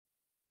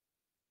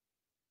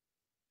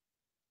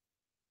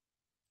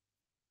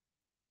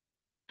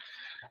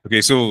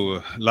Okay,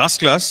 so last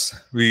class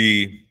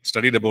we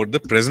studied about the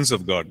presence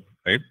of God,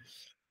 right?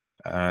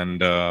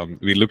 And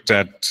we looked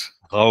at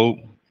how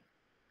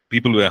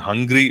people were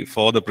hungry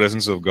for the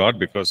presence of God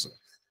because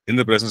in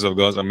the presence of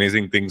God,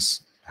 amazing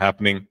things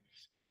happening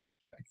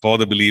for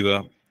the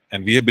believer.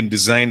 And we have been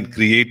designed,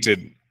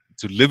 created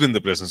to live in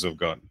the presence of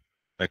God,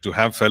 like to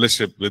have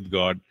fellowship with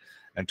God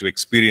and to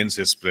experience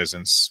His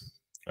presence,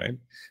 right?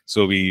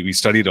 So we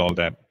studied all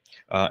that.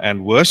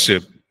 And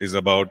worship is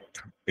about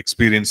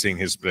experiencing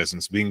His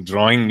presence, being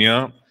drawing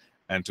near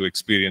and to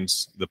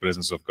experience the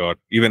presence of God,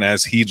 even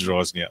as He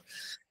draws near.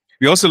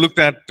 We also looked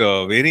at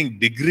varying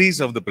degrees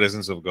of the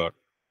presence of God,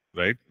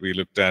 right? We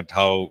looked at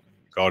how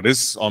God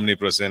is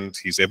omnipresent,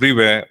 He's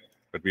everywhere,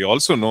 but we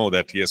also know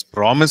that He has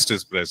promised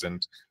His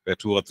presence where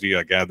two or three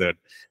are gathered.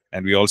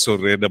 And we also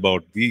read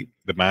about the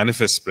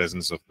manifest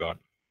presence of God,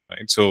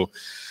 right? So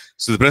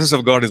the presence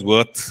of God is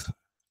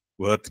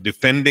worth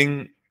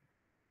defending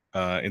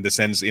in the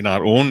sense in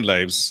our own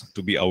lives,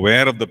 to be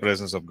aware of the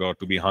presence of God,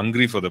 to be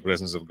hungry for the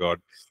presence of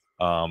God,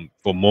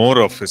 for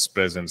more of His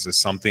presence is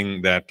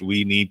something that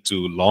we need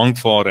to long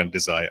for and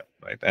desire,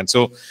 right? And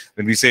so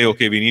when we say,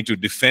 okay, we need to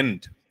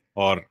defend,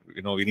 or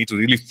we need to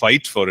really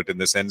fight for it, in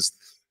the sense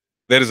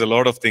there is a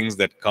lot of things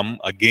that come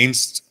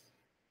against,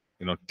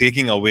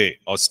 taking away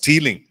or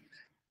stealing,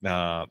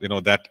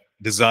 that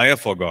desire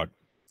for God,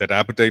 that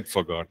appetite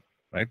for God,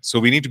 right? So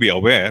we need to be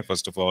aware,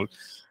 first of all,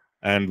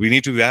 and we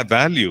need to add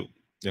value.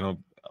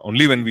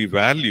 Only when we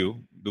value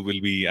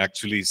will we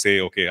actually say,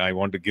 okay, I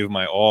want to give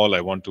my all.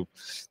 I want to,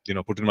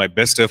 put in my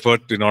best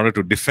effort in order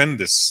to defend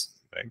this,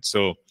 right?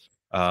 So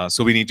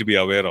we need to be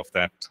aware of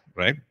that,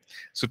 right?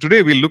 So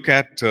today we'll look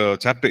at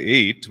chapter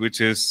 8,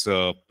 which is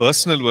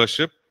personal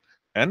worship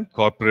and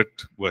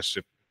corporate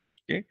worship.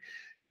 Okay.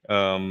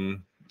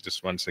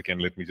 Just one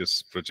second. Let me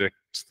just project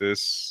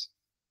this.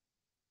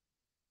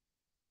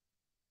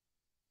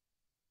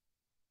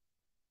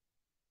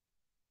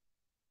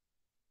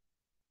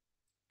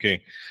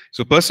 Okay,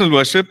 so personal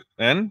worship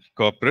and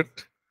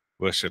corporate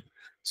worship.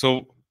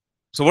 So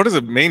what is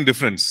the main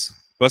difference?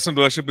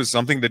 Personal worship is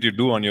something that you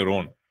do on your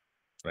own,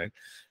 right?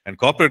 And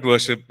corporate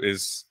worship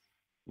is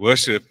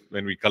worship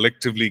when we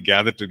collectively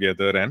gather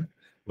together and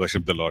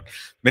worship the Lord.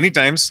 Many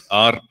times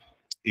our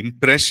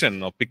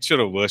impression or picture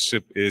of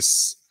worship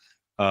is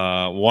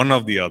one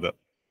of the other.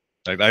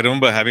 Right? I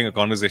remember having a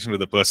conversation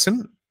with a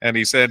person, and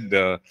he said,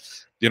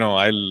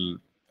 I'll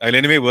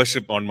anyway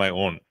worship on my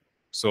own.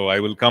 So I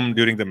will come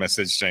during the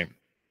message time,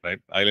 right?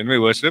 I'll anyway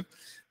worship,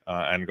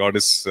 and God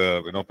is,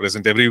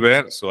 present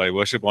everywhere. So I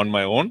worship on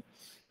my own.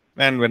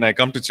 And when I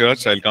come to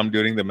church, I'll come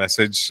during the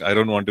message. I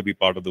don't want to be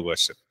part of the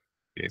worship.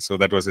 Okay, so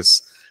that was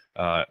his,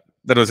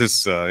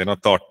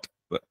 thought.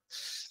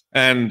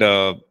 And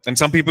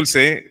some people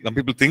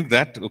think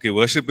that, okay,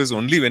 worship is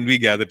only when we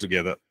gather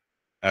together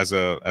as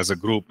a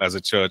group, as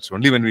a church.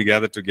 Only when we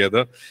gather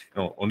together,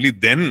 only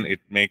then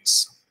it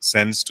makes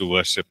sense to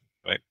worship,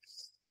 right?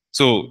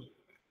 So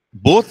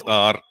both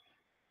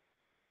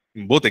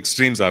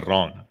extremes are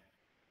wrong,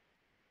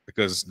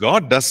 because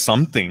God does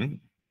something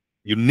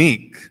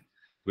unique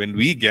when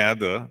we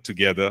gather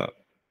together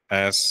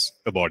as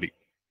a body,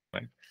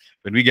 right?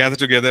 When we gather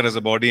together as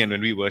a body and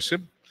when we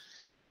worship,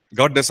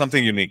 God does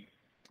something unique.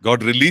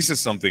 God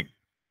releases something,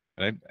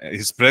 right?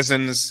 His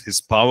presence,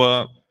 His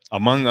power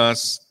among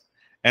us,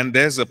 and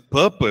there's a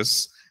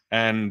purpose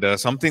and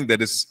something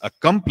that is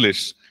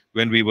accomplished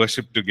when we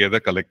worship together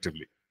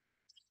collectively,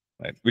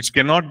 right? Which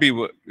cannot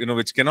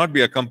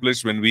be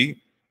accomplished when we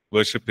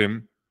worship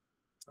Him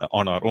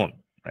on our own,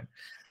 right?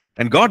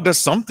 And God does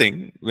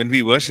something when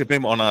we worship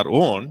Him on our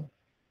own,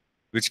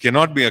 which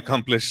cannot be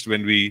accomplished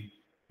when we,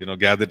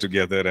 gather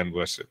together and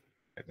worship.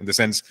 In the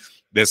sense,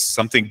 there's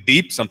something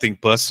deep, something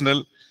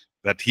personal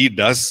that He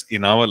does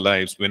in our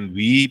lives when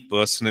we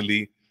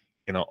personally,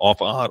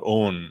 of our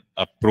own,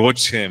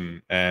 approach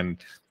Him,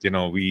 and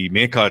we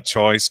make our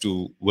choice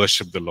to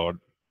worship the Lord,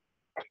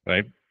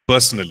 right?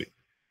 Personally.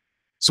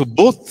 So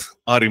both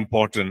are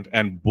important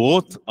and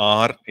both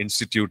are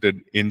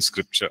instituted in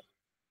Scripture,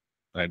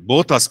 right?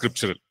 Both are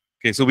scriptural.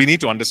 Okay, so we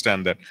need to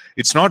understand that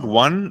it's not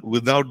one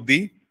without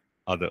the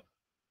other,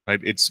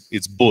 right?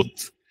 It's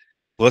both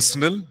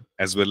personal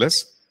as well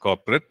as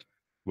corporate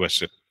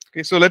worship.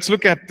 Okay, so let's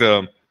look at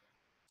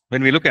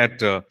when we look at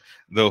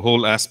the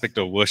whole aspect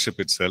of worship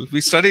itself.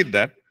 We studied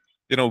that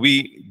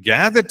we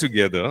gather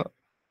together,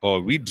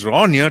 or we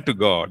draw near to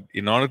God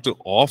in order to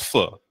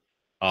offer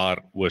our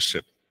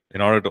worship,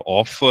 in order to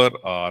offer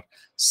our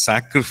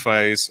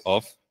sacrifice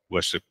of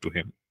worship to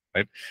Him,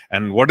 right?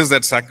 And what is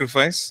that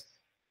sacrifice?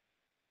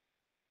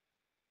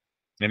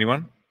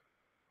 Anyone?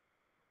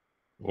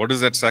 What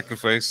is that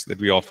sacrifice that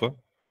we offer?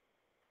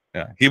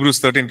 Yeah. Hebrews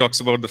 13 talks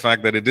about the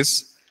fact that it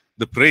is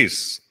the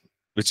praise,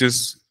 which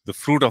is the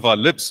fruit of our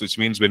lips, which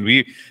means when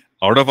we,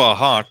 out of our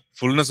heart,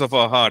 fullness of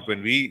our heart,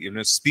 when we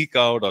speak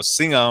out or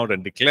sing out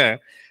and declare,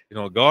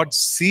 God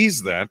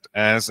sees that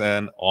as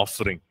an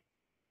offering,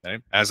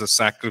 right? As a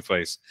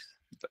sacrifice.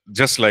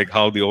 Just like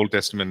how the Old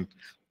Testament,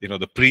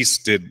 the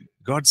priests did.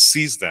 God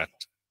sees that,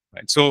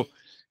 right? So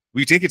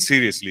we take it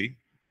seriously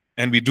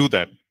and we do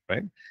that,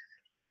 right?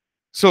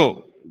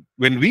 So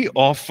when we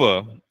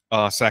offer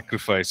our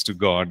sacrifice to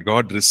God,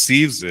 God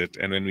receives it,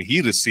 and when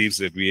He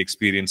receives it, we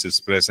experience His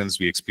presence,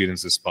 we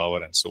experience His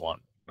power, and so on,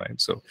 right?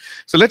 So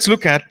let's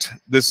look at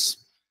this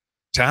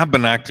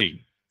tabernacle,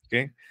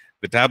 okay?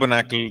 The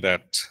tabernacle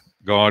that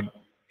God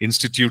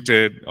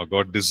instituted or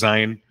God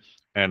designed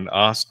and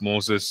asked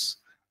Moses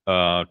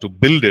to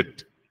build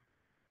it,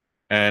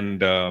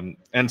 and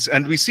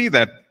we see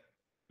that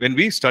when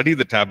we study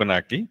the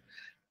tabernacle,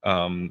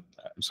 I'm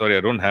sorry,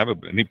 I don't have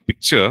any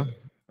picture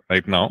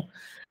right now,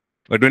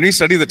 but when we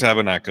study the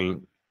tabernacle,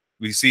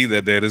 we see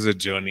that there is a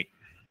journey.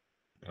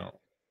 You know,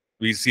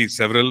 we see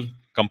several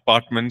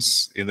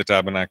compartments in the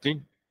tabernacle,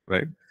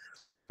 right,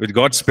 which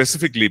God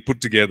specifically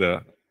put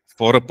together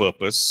for a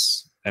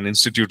purpose and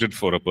instituted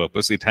for a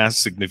purpose. It has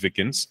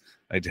significance,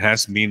 it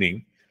has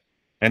meaning.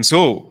 And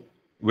so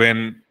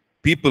when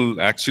people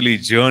actually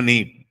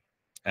journeyed,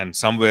 and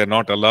some were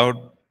not allowed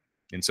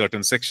in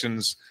certain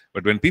sections,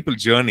 but when people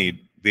journeyed,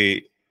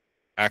 they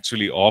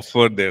actually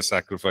offered their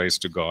sacrifice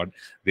to God,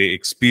 they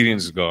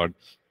experienced God,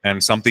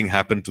 and something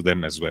happened to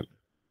them as well,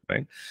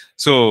 right?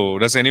 So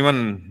does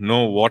anyone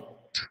know what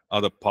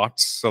are the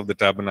parts of the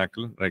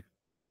tabernacle? Like,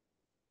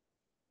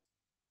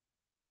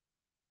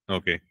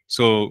 okay,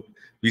 so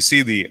we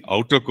see the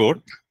outer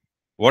court.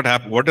 What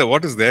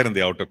is there in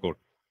the outer court?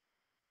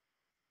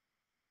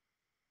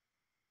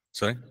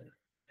 Sorry.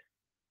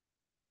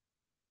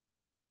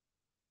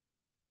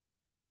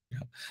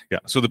 Yeah,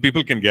 so the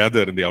people can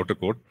gather in the outer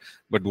court,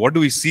 but what do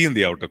we see in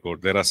the outer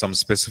court? There are some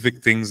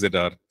specific things that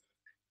are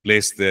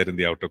placed there in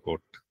the outer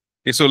court.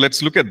 Okay, so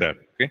let's look at that.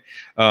 Okay,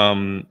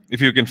 if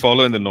you can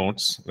follow in the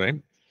notes,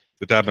 right?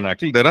 The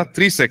tabernacle. There are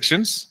three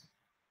sections.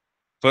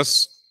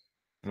 First,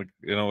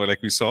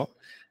 like we saw,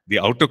 the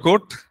outer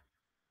court,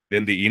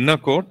 then the inner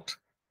court,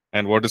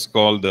 and what is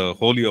called the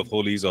Holy of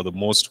Holies or the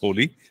Most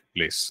Holy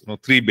Place.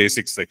 Three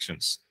basic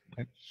sections.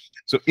 Right?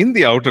 So in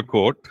the outer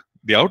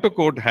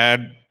court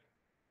had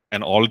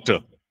an altar.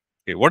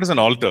 Okay, what is an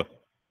altar?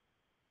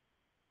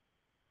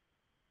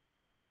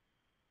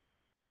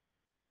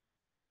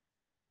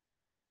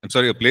 I'm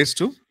sorry, a place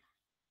to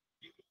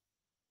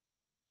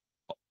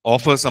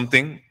offer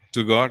something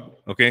to God.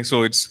 Okay,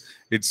 so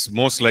it's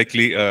most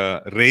likely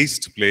a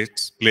raised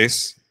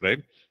place,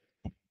 right?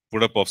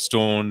 Put up of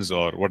stones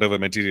or whatever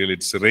material.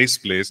 It's a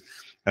raised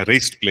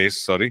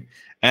place. Sorry,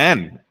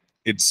 and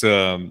it's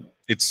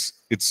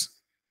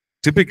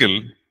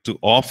typical to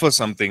offer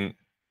something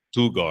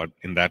to God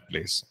in that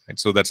place. Right?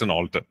 So that's an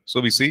altar. So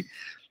we see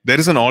there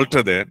is an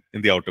altar there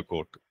in the outer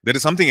court. There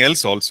is something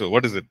else also.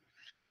 What is it?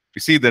 We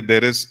see that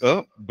there is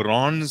a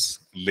bronze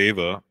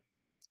laver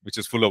which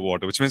is full of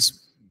water, which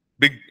means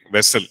big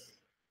vessel,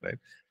 right?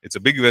 It's a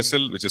big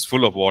vessel which is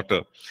full of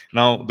water.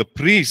 Now, the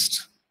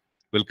priest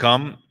will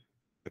come,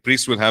 the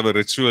priest will have a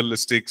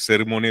ritualistic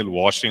ceremonial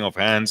washing of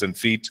hands and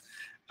feet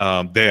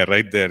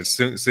right there,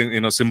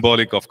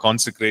 symbolic of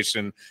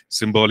consecration,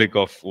 symbolic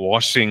of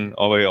washing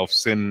away of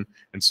sin,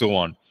 and so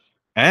on.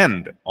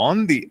 And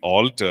on the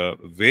altar,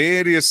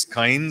 various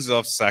kinds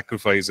of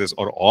sacrifices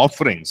or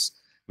offerings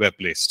were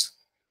placed.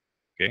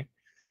 Okay,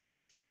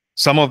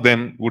 some of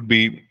them would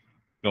be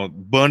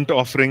burnt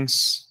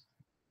offerings,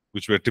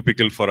 which were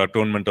typical for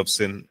atonement of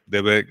sin.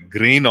 There were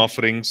grain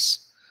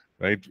offerings,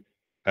 right,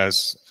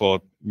 as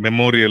for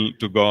memorial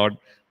to God,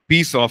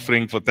 peace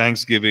offering for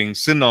thanksgiving,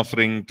 sin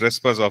offering,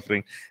 trespass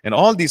offering, and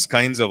all these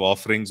kinds of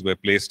offerings were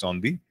placed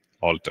on the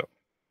altar.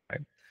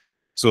 Right?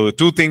 So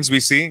two things we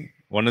see.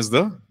 One is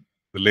the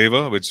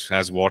laver, which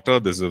has water.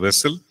 There's a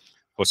vessel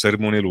for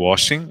ceremonial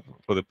washing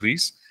for the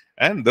priest,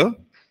 and the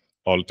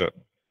altar.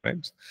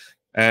 Right?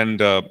 And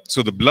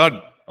so the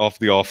blood of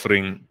the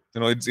offering,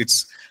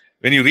 it's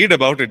when you read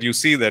about it, you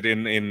see that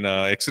in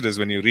Exodus,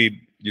 when you read,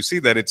 you see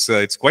that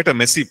it's quite a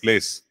messy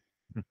place,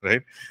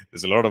 right?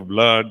 There's a lot of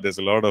blood. There's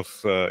a lot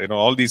of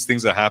all these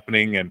things are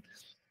happening, and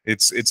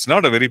it's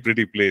not a very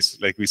pretty place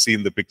like we see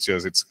in the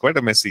pictures. It's quite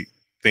a messy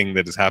thing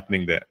that is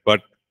happening there.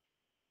 But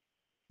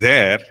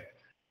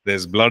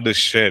there's blood is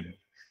shed,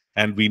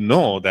 and we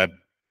know that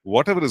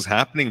whatever is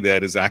happening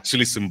there is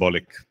actually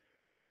symbolic.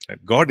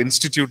 God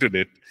instituted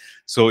it,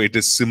 so it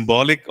is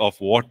symbolic of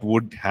what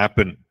would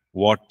happen,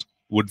 what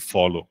would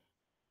follow.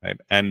 Right?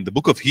 And the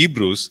book of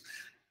Hebrews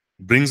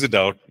brings it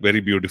out very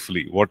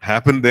beautifully. What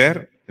happened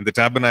there in the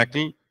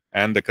tabernacle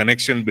and the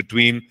connection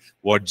between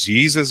what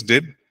Jesus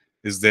did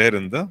is there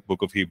in the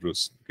book of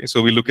Hebrews. Okay,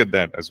 so we look at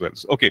that as well.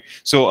 Okay,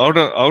 so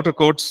outer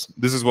courts,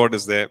 this is what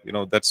is there.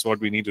 That's what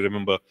we need to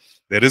remember.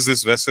 There is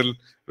this vessel,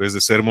 there is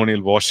the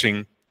ceremonial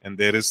washing, and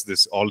there is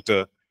this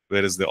altar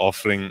where is the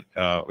offering.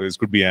 It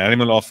could be an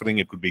animal offering,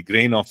 it could be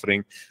grain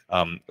offering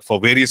for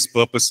various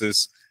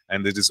purposes,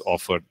 and it is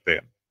offered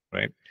there.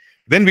 Right.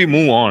 Then we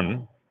move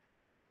on.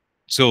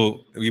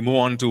 So we move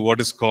on to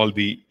what is called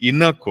the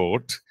inner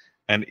court.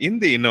 And in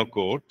the inner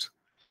court,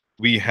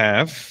 we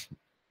have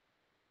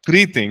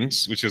three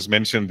things which is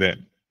mentioned there.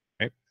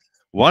 Right?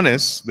 One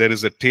is there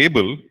is a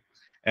table,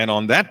 and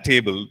on that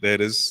table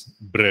there is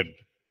bread.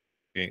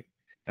 Okay?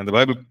 And the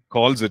Bible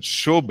calls it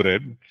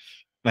showbread,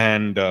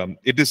 and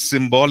it is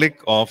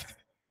symbolic of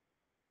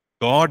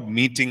God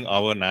meeting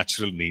our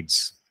natural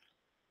needs,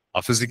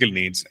 our physical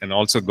needs, and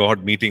also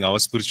God meeting our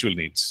spiritual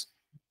needs.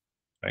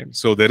 Right?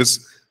 So there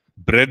is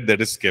bread that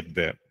is kept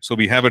there. So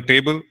we have a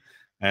table,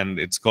 and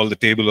it's called the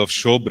table of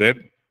showbread,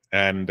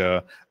 and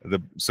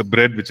it's a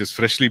bread which is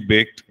freshly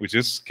baked, which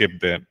is kept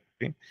there.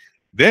 Okay?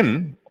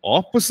 Then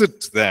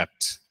opposite that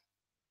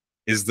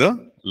is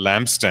the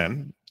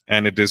lampstand,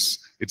 and it's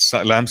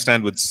a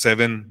lampstand with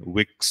 7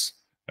 wicks,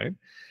 right?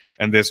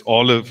 And there's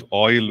olive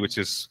oil which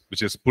is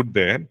put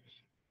there,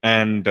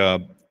 and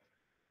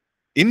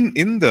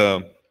in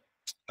the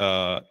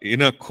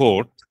inner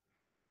court,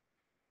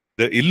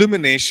 the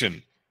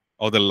illumination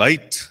or the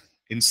light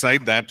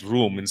inside that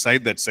room,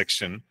 inside that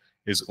section,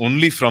 is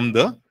only from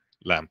the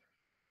lamp.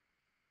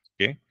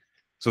 Okay,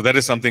 so that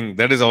is something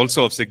that is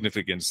also of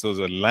significance. So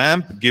the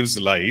lamp gives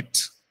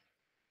light,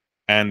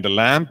 and the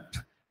lamp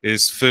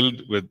is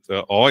filled with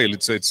oil.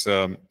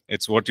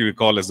 It's what you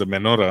call as the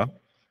menorah,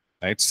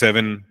 right?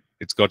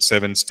 It's got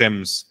 7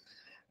 stems,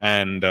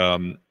 and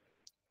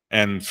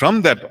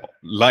from that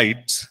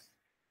light,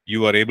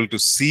 you are able to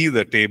see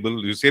the table.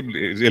 It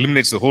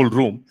illuminates the whole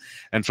room,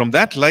 and from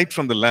that light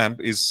from the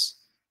lamp is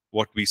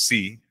what we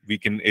see. We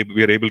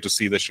are able to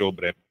see the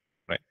showbread.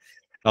 Right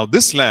now,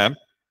 this lamp,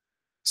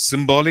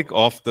 symbolic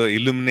of the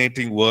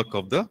illuminating work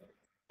of the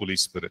Holy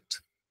Spirit.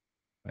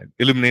 Right?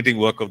 Illuminating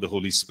work of the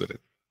Holy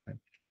Spirit. Right?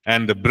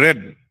 And the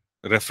bread,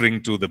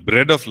 referring to the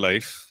bread of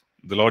life,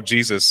 the Lord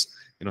Jesus,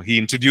 he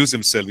introduced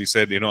himself. He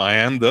said, I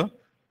am the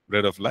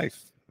bread of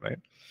life. Right?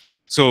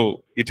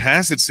 So it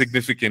has its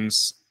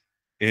significance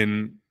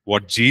in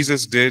what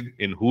Jesus did,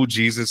 in who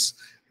Jesus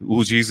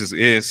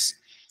is,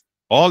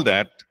 all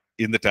that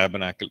in the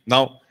tabernacle.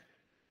 Now,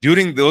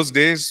 during those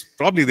days,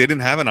 probably they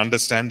didn't have an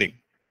understanding.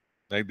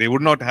 Right? They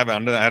would not have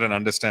had an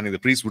understanding. The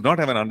priest would not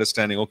have an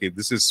understanding, okay,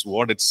 this is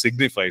what it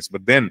signifies.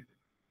 But then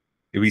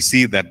we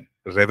see that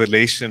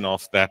revelation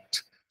of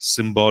that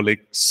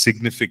symbolic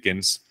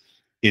significance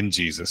in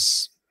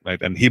Jesus.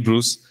 Right? And in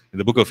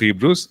the book of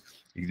Hebrews,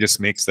 he just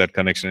makes that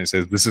connection and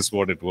says, this is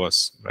what it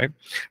was. Right?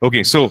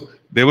 Okay, so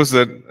there was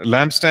the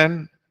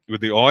lampstand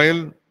with the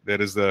oil.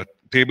 There is the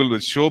table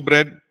with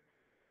showbread.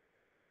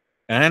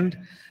 And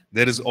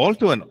there is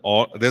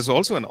there's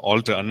also an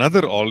altar,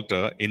 another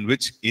altar in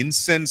which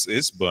incense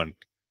is burnt.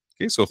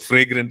 Okay, so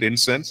fragrant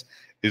incense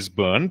is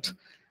burnt,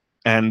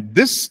 and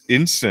this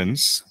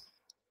incense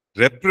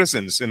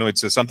represents,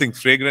 it's something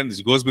fragrant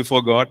which goes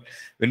before God.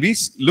 When we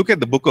look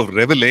at the book of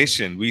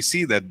Revelation, we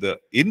see that the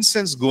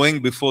incense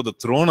going before the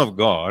throne of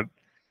God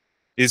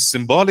is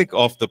symbolic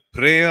of the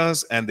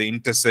prayers and the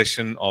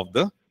intercession of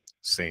the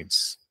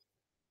saints.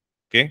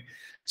 Okay,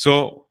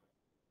 so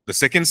the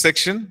second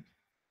section,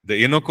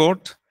 the inner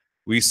court,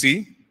 we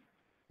see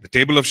the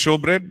table of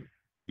showbread,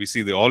 we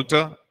see the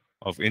altar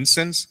of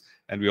incense,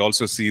 and we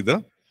also see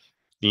the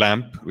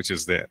lamp which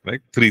is there,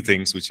 right? 3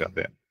 things which are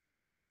there.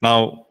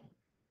 Now,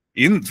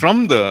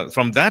 from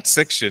that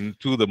section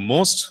to the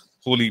most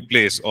holy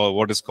place, or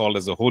what is called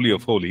as the Holy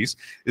of Holies,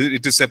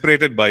 it is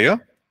separated by a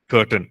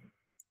curtain.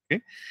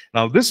 Okay?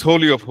 Now, this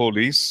Holy of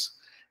Holies,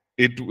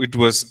 it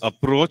was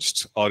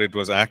approached, or it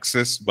was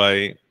accessed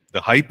by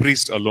the high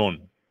priest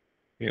alone.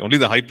 Okay? Only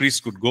the high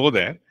priest could go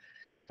there,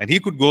 and he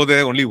could go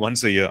there only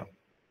once a year.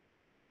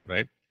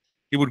 Right?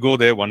 He would go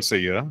there once a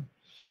year,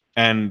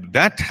 and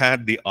that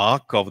had the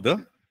Ark of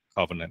the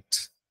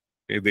Covenant.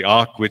 Okay? The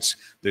Ark which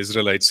the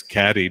Israelites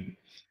carried,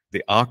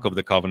 the Ark of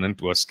the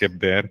Covenant was kept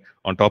there.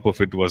 On top of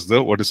it was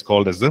what is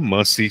called as the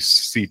mercy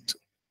seat.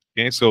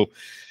 Okay, so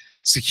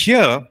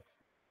here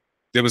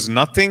there was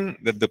nothing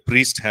that the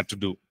priest had to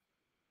do.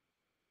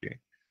 Okay.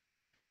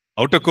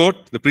 Outer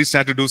court, the priest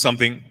had to do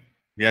something.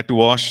 He had to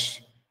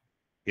wash.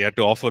 He had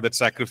to offer that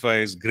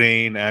sacrifice,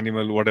 grain,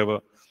 animal,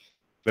 whatever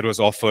that was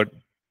offered.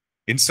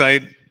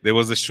 Inside, there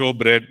was the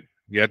showbread.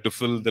 He had to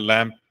fill the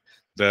lamp.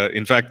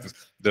 In fact,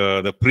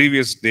 the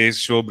previous day's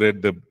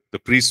showbread, the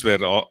priests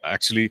were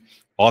actually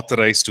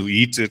authorized to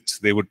eat it.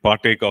 They would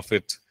partake of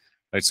it,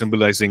 right,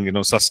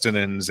 symbolizing,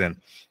 sustenance, and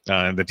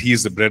that He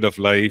is the bread of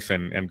life,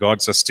 and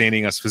God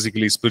sustaining us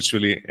physically,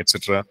 spiritually,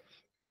 etc.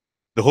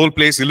 The whole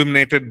place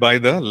illuminated by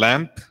the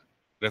lamp,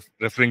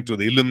 referring to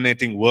the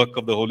illuminating work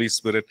of the Holy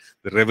Spirit,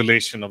 the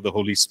revelation of the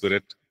Holy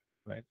Spirit,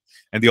 right?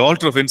 And the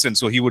altar of incense.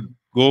 So he would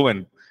go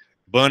and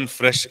burn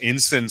fresh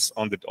incense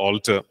on that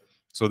altar,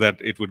 so that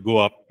it would go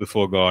up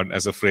before God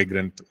as a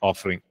fragrant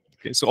offering.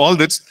 Okay, so all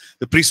this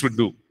the priest would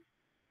do.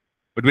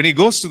 But when he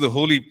goes to the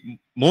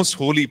most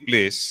holy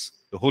place,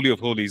 the Holy of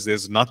Holies,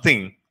 there's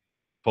nothing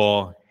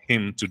for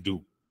him to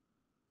do.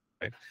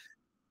 Right?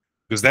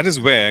 Because that is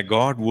where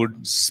God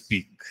would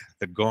speak,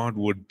 that God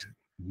would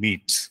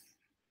meet,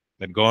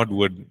 that God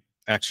would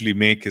actually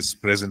make His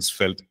presence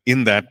felt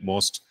in that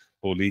most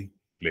holy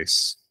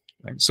place.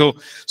 Right? So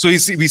we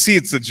see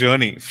it's a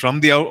journey from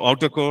the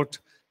outer court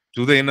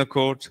to the inner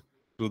court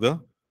to the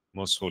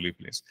most holy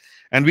place.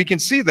 And we can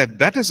see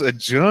that is a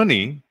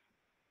journey,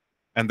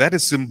 and that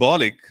is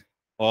symbolic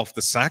of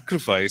the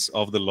sacrifice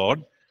of the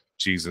Lord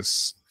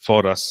Jesus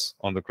for us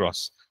on the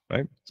cross.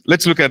 right?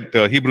 Let's look at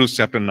Hebrews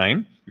chapter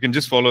 9. You can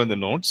just follow in the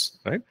notes,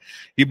 right?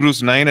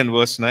 Hebrews 9 and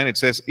verse 9, it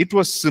says, it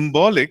was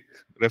symbolic,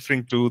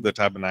 referring to the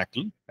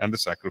tabernacle and the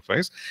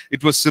sacrifice.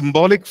 It was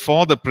symbolic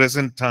for the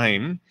present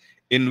time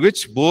in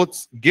which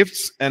both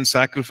gifts and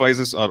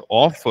sacrifices are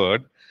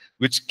offered,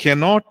 which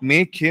cannot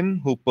make him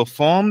who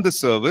performed the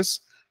service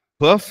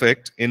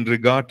perfect in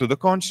regard to the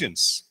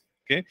conscience.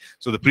 Okay,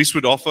 so the priest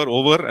would offer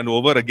over and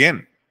over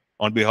again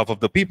on behalf of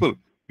the people.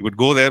 He would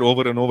go there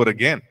over and over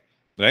again,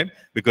 right?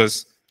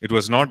 Because it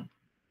was not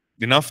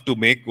enough to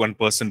make one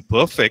person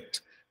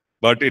perfect,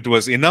 but it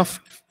was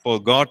enough for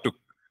God to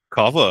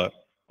cover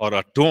or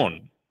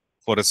atone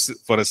for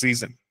a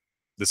season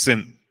the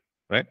sin,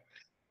 right?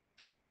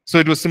 So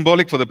it was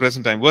symbolic for the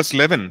present time. Verse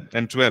 11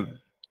 and 12.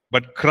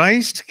 But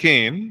Christ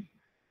came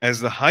as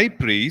the high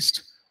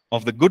priest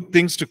of the good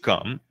things to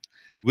come,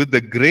 with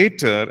the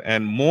greater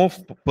and more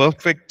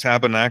perfect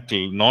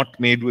tabernacle, not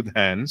made with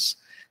hands,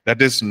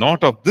 that is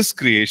not of this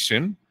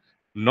creation,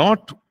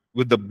 not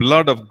with the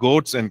blood of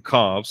goats and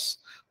calves,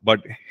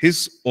 but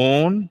his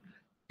own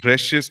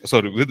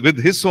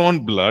with his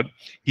own blood,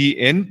 he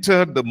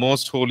entered the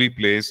most holy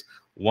place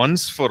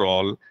once for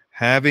all,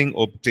 having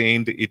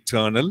obtained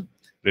eternal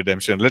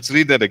redemption. Let's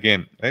read that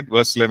again, right?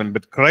 Verse 11.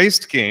 But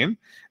Christ came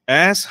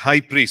as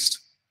high priest,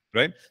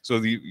 right? So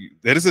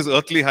there is this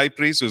earthly high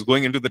priest who's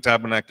going into the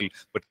tabernacle,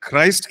 but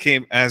Christ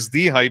came as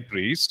the high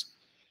priest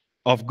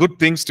of good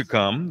things to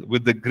come,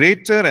 with the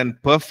greater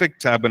and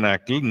perfect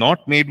tabernacle,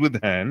 not made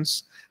with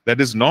hands, that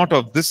is not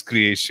of this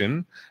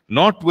creation,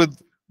 not with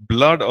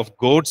blood of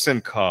goats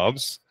and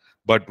calves,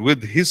 but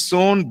with his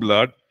own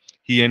blood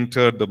he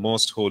entered the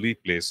most holy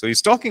place. So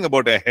he's talking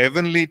about a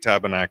heavenly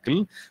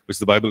tabernacle, which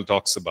the Bible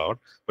talks about,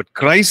 but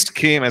Christ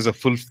came as a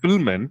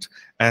fulfillment,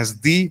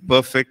 as the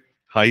perfect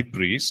high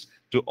priest,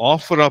 to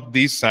offer up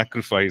these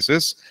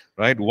sacrifices,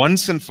 right,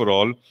 once and for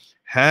all,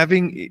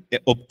 having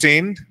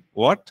obtained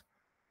what?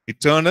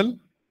 Eternal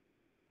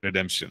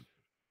redemption.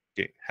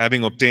 Okay,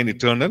 having obtained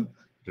eternal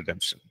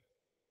redemption.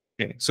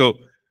 Okay, so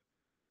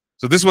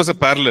this was a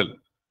parallel.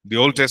 The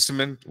Old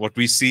Testament, what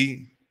we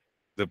see,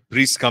 the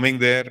priest coming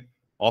there,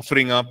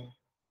 offering up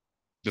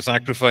the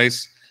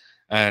sacrifice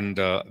and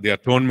the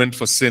atonement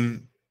for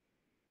sin.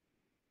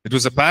 It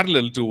was a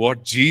parallel to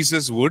what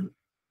Jesus would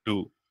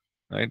do,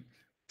 right?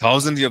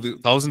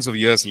 Thousands of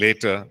years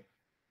later,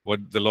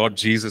 what the Lord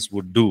Jesus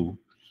would do,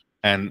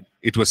 and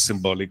it was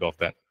symbolic of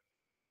that.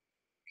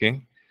 Okay,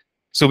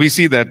 so we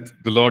see that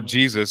the Lord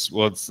Jesus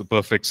was the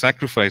perfect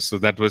sacrifice. So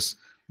that was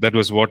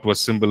what was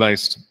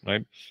symbolized,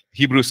 right?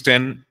 Hebrews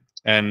 10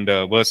 and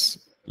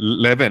verse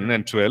 11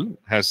 and 12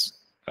 has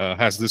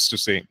this to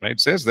say, right?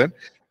 It says that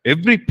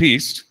every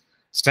priest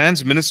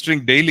stands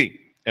ministering daily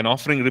and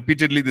offering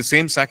repeatedly the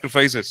same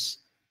sacrifices,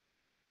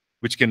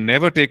 which can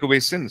never take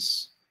away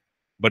sins.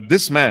 But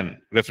this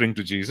man, referring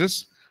to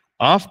Jesus,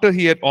 after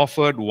he had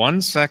offered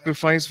one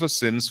sacrifice for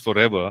sins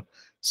forever,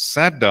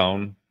 sat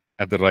down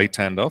at the right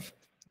hand of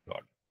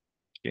God.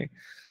 Okay.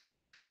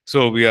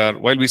 So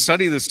while we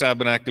study this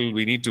tabernacle,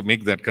 we need to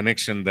make that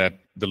connection that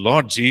the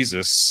Lord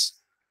Jesus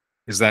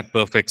is that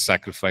perfect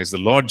sacrifice. The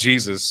Lord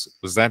Jesus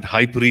was that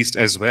high priest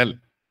as well,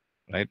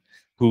 right?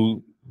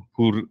 Who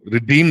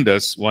redeemed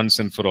us once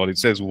and for all. It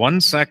says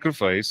one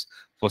sacrifice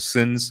for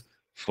sins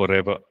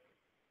forever,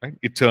 right?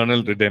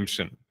 Eternal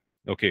redemption.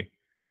 Okay.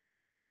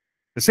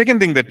 The second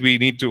thing that we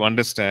need to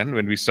understand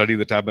when we study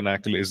the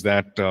tabernacle is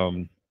that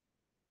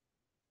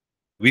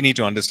we need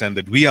to understand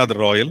that we are the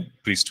royal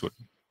priesthood.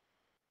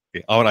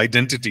 Okay. Our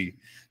identity,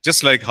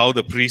 just like how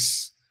the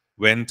priests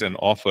went and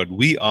offered,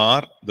 we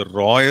are the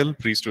royal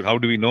priesthood. How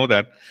do we know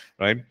that?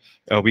 Right?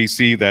 We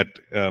see that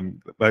the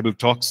Bible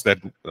talks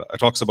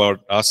about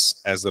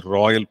us as the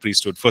royal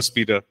priesthood. First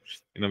Peter,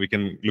 we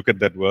can look at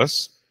that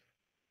verse.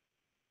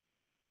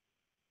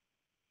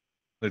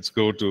 Let's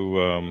go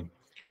to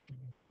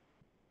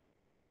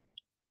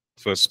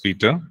First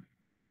Peter.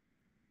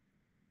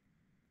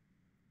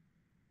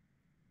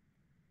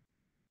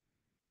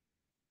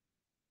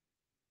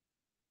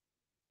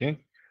 Okay.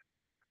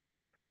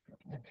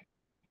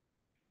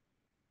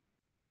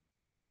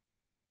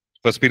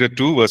 First Peter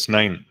 2, verse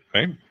 9,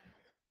 right?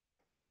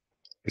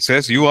 It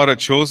says, you are a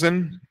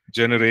chosen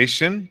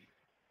generation,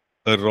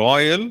 a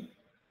royal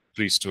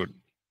priesthood.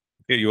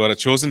 Okay, you are a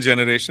chosen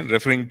generation,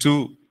 referring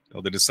to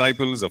the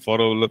disciples, the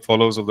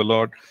followers of the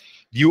Lord.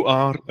 You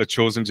are a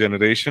chosen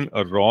generation,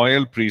 a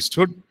royal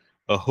priesthood,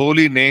 a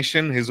holy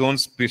nation, his own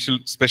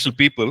special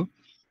people,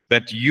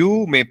 that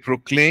you may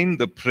proclaim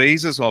the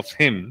praises of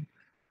him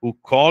who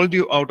called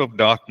you out of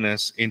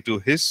darkness into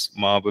his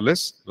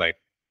marvelous light.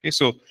 Okay,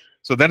 so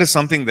that is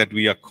something that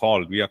we are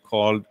called. We are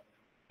called,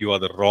 you are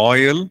the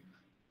royal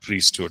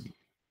priesthood.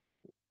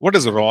 What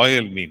does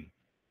royal mean?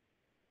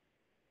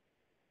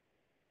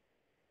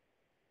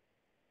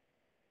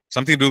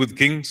 Something to do with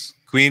kings,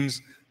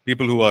 queens,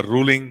 people who are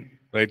ruling,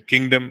 right?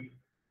 Kingdom,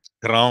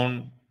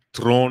 crown,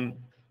 throne,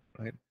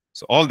 right?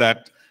 So all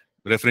that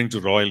referring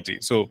to royalty.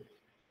 So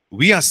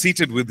we are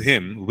seated with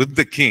him, with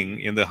the king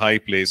in the high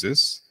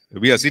places.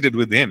 We are seated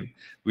with him.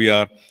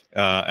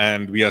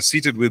 And we are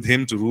seated with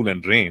him to rule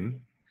and reign.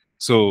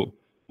 So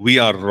we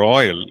are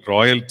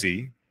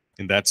royalty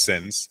in that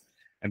sense,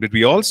 and but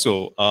we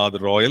also are the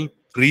royal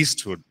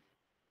priesthood.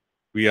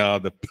 We are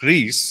the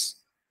priests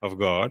of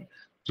God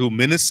to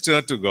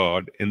minister to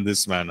God in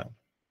this manner.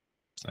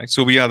 Right?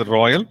 So we are the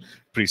royal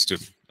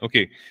priesthood.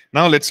 Okay,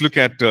 now let's look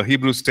at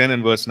Hebrews 10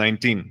 and verse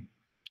 19.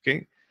 Okay,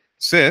 it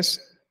says,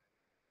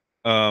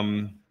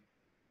 um,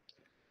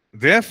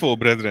 therefore,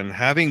 brethren,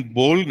 having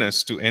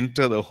boldness to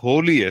enter the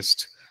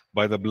holiest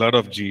by the blood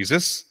of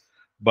Jesus,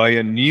 by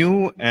a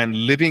new and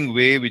living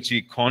way which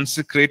he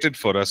consecrated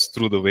for us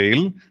through the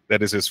veil,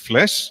 that is his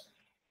flesh,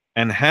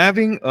 and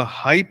having a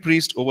high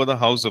priest over the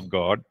house of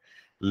God,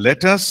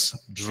 let us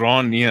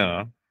draw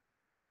near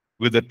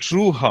with a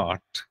true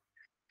heart,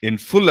 in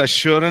full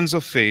assurance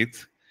of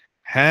faith,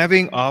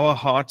 having our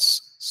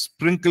hearts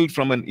sprinkled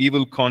from an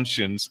evil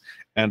conscience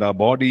and our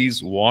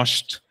bodies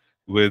washed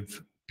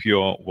with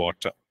pure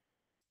water.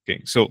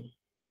 Okay, so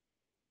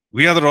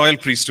we are the royal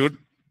priesthood.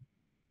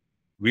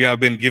 We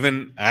have been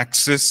given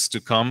access to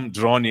come,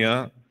 draw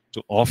near,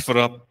 to offer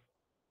up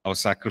our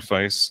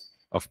sacrifice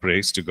of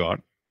praise to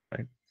God.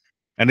 Right?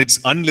 And it's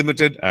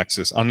unlimited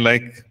access,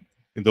 unlike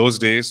in those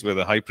days where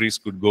the high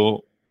priest could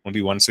go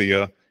only once a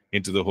year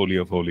into the Holy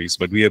of Holies.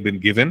 But we have been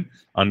given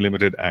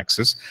unlimited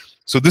access.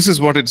 So this is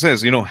what it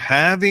says,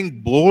 having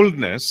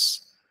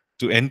boldness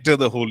to enter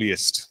the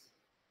holiest.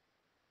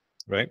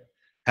 Right?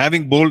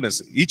 Having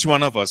boldness, each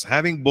one of us,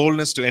 having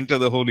boldness to enter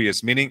the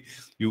holiest, meaning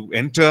you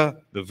enter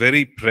the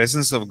very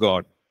presence of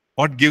God.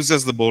 What gives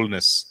us the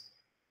boldness?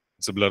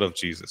 It's the blood of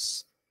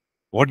Jesus.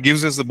 What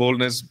gives us the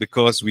boldness?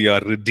 Because we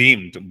are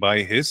redeemed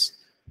by his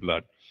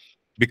blood.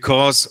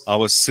 Because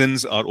our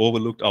sins are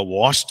overlooked, are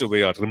washed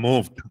away, are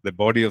removed. The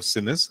body of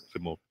sin is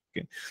removed.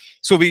 Okay?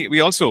 So we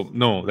also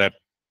know that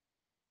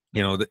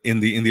in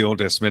the Old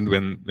Testament,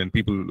 when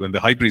the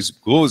high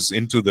priest goes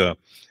into the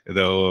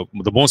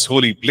most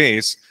holy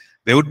place,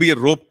 there would be a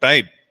rope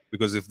tied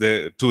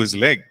to his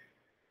leg,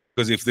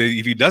 because if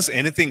he does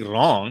anything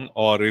wrong,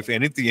 or if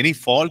any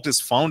fault is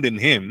found in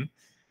him,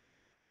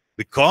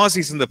 because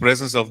he's in the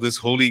presence of this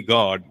holy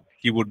God,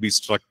 he would be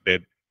struck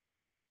dead.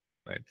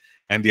 Right?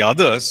 And the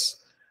others,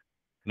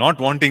 not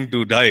wanting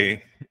to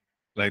die,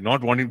 like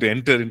not wanting to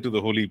enter into the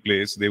holy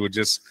place, they would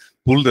just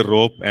pull the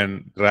rope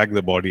and drag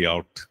the body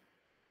out.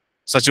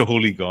 Such a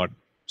holy God,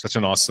 such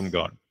an awesome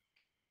God.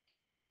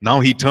 Now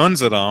he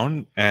turns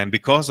around, and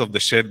because of the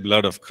shed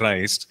blood of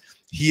Christ,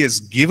 he has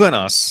given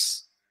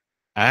us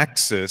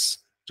access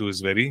to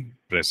his very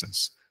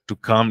presence, to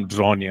come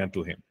draw near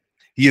to him.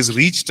 He has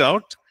reached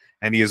out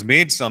and he has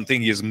made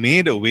something, he has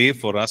made a way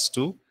for us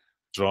to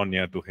draw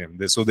near to him.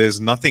 So there's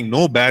nothing,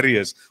 no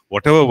barriers.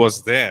 Whatever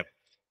was there,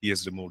 he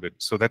has removed it.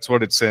 So that's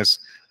what it says.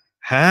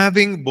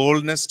 Having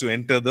boldness to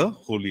enter the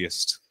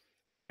holiest.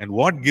 And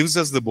what gives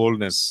us the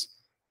boldness?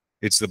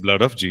 It's the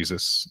blood of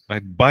Jesus.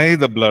 Right? By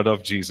the blood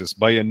of Jesus,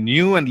 by a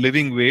new and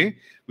living way,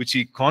 which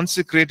he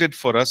consecrated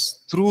for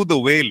us through the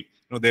veil.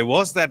 There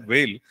was that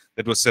veil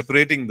that was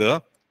separating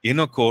the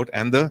inner court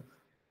and the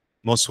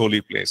most holy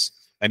place.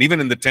 And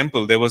even in the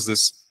temple, there was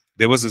this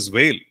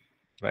veil,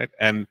 right?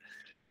 And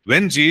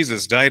when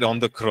Jesus died on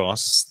the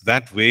cross,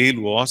 that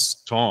veil was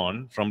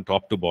torn from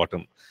top to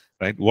bottom,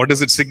 right? What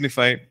does it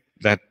signify?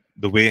 That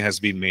the way has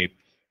been made,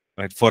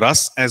 right? For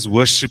us as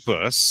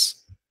worshippers,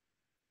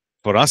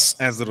 for us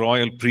as the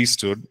royal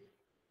priesthood,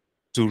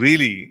 to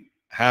really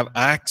have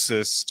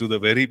access to the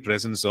very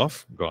presence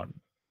of God.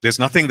 There's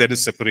nothing that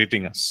is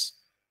separating us,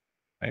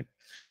 right?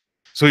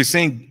 So he's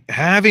saying,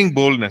 having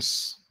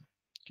boldness.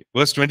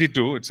 Verse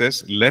 22, it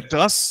says, let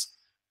us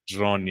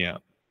draw near.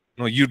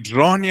 No, you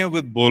draw near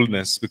with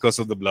boldness because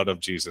of the blood of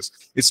Jesus.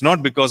 It's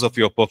not because of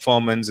your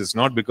performance. It's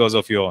not because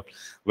of your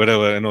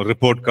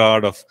report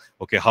card of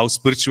how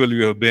spiritual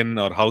you have been,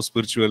 or how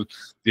spiritual,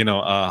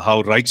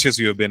 how righteous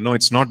you have been. No,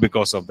 it's not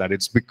because of that.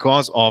 It's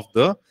because of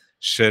the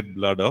shed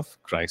blood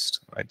of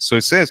Christ. Right. So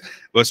it says,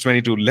 verse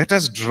 22, let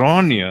us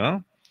draw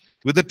near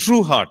with a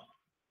true heart,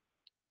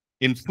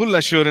 in full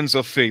assurance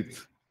of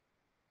faith,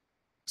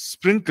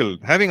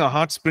 sprinkled, having our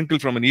hearts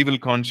sprinkled from an evil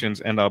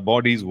conscience and our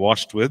bodies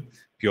washed with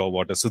pure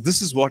water. So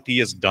this is what he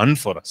has done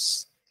for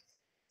us.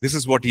 This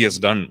is what he has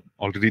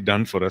already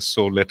done for us.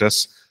 So let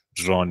us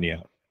draw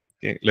near.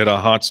 Okay? Let our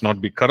hearts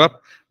not be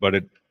corrupt, but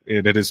let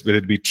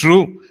it be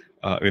true,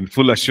 in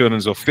full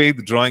assurance of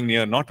faith, drawing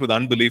near, not with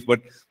unbelief,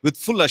 but with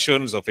full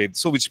assurance of faith.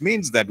 So which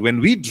means that when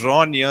we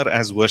draw near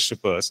as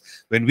worshippers,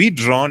 when we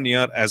draw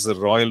near as a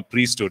royal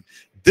priesthood,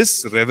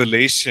 this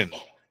revelation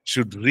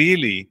should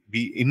really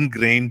be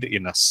ingrained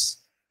in us.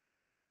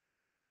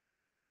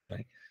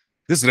 Right?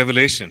 This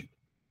revelation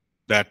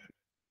that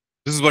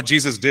this is what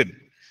Jesus did.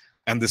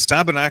 And this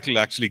tabernacle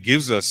actually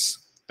gives us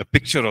a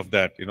picture of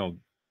that.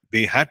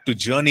 They had to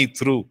journey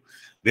through.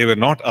 They were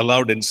not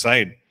allowed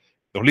inside.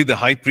 Only the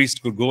high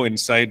priest could go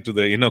inside to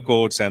the inner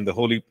courts and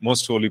the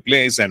most holy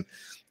place. And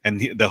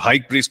the high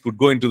priest could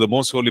go into the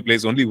most holy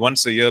place only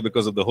once a year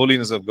because of the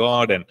holiness of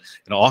God and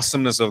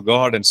awesomeness of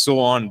God and so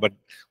on. But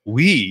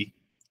we,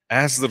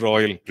 as the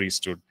royal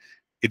priesthood,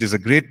 it is a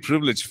great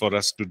privilege for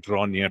us to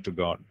draw near to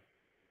God,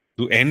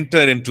 to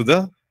enter into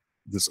the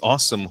this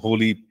awesome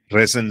holy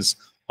presence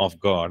of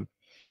God.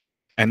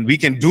 And we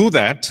can do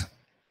that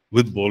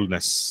with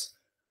boldness.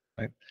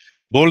 Right?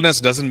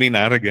 Boldness doesn't mean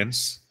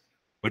arrogance,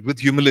 but with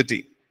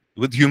humility.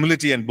 With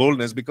humility and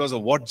boldness because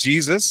of what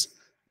Jesus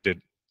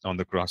did on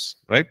the cross.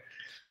 Right?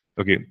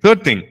 Okay.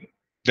 Third thing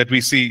that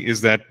we see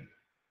is that,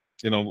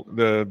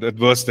 the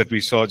verse that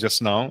we saw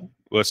just now,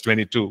 verse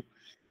 22.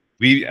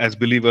 We as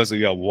believers,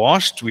 we are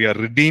washed, we are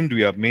redeemed,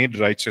 we are made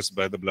righteous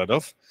by the blood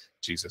of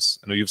Jesus.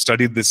 You've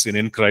studied this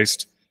in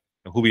Christ,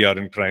 who we are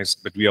in Christ,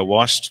 but we are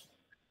washed,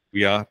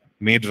 we are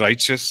made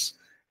righteous,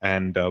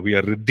 and we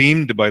are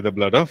redeemed by the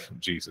blood of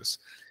Jesus.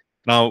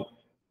 Now,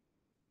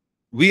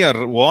 we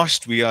are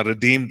washed, we are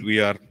redeemed, we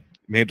are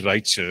made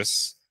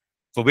righteous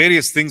for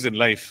various things in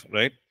life,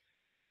 right?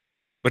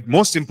 But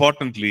most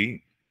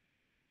importantly,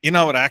 in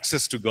our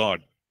access to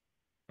God,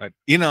 right?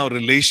 In our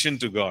relation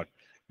to God.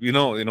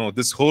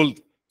 This whole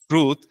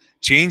truth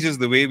changes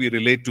the way we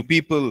relate to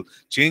people,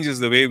 changes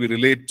the way we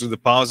relate to the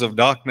powers of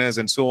darkness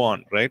and so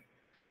on, right?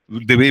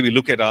 The way we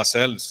look at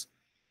ourselves.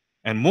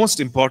 And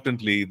most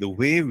importantly, the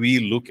way we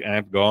look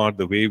at God,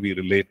 the way we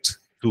relate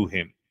to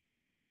Him,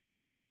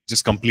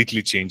 just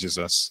completely changes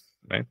us,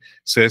 right? It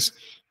says,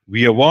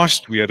 we are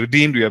washed, we are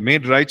redeemed, we are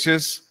made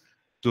righteous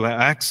to have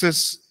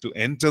access to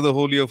enter the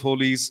Holy of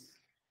Holies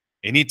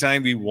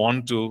anytime we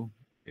want to.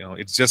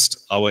 It's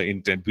just our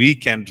intent. We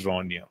can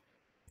draw near.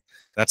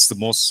 That's the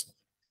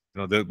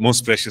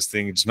most precious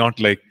thing. It's not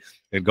like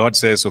that God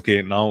says,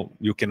 okay, now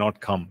you cannot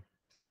come,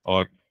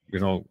 or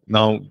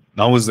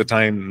now is the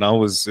time.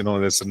 Now is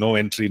there's no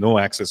entry, no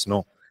access.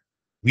 No,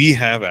 we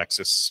have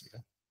access.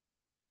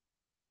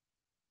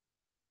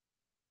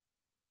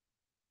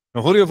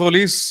 Now, Holy of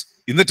Holies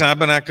in the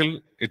tabernacle,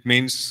 it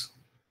means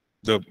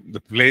the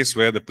place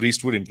where the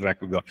priest would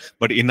interact with God.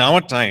 But in our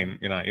time,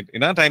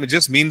 it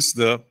just means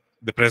the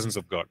presence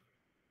of God,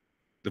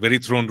 the very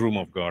throne room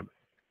of God,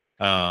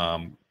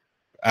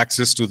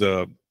 access to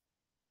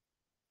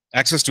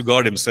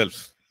God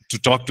Himself, to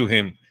talk to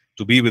Him,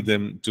 to be with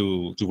Him,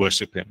 to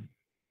worship Him.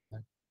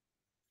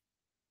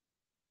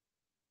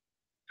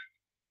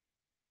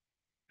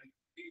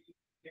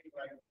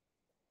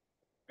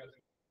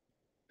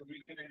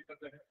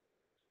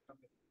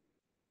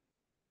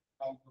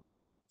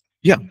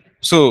 Yeah.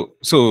 So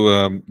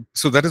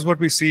that is what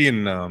we see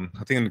in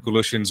I think in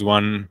Colossians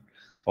 1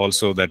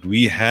 also, that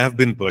we have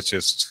been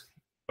purchased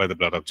by the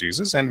blood of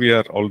Jesus, and we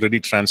are already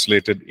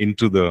translated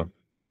into the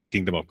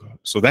kingdom of God.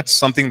 So that's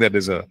something that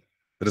has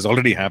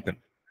already happened.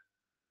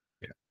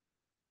 Yeah.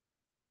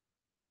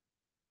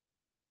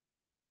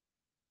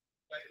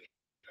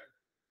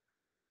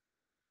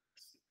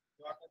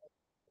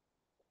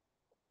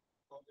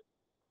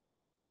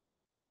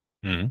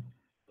 Mhm.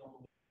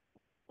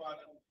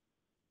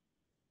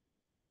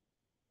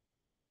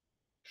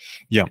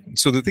 Yeah.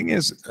 So the thing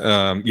is,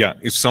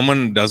 if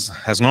someone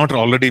has not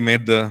already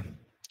made the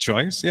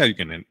choice, yeah, you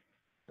can.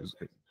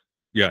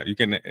 Yeah, you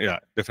can. Yeah,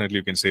 definitely,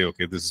 you can say,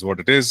 okay, this is what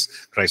it is.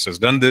 Christ has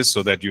done this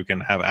so that you can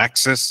have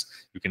access.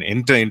 You can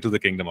enter into the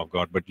kingdom of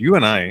God. But you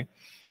and I,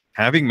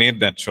 having made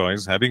that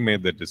choice, having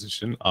made that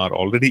decision, are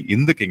already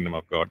in the kingdom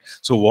of God.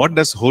 So what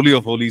does Holy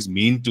of Holies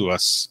mean to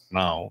us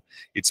now?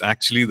 It's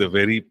actually the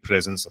very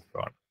presence of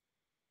God.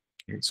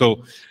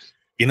 So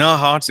in our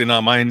hearts, in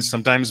our minds,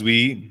 sometimes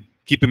we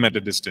keep Him at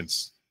a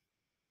distance.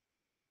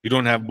 We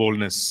don't have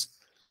boldness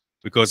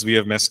because we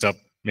have messed up.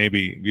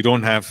 Maybe we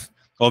don't have,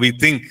 or we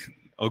think,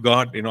 oh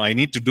God, I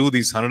need to do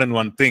these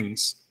 101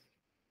 things,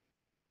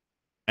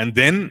 and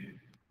then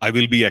I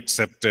will be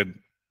accepted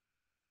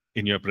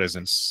in your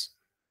presence,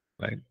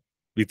 right?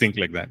 We think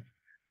like that.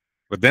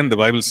 But then the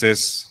Bible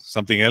says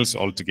something else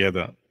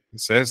altogether.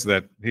 It says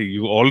that, hey,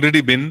 you've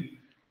already been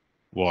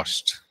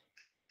washed.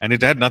 And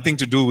it had nothing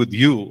to do with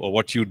you or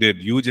what you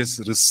did. You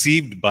just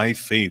received by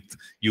faith.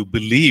 You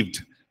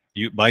believed.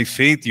 By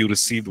faith, you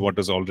received what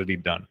was already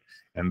done.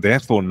 And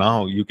therefore,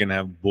 now you can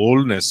have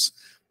boldness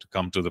to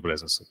come to the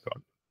presence of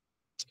God.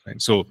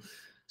 Right? So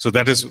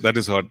that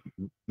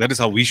is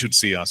how we should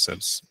see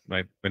ourselves,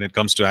 right? When it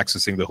comes to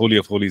accessing the Holy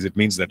of Holies, it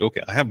means that,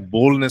 okay, I have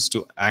boldness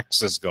to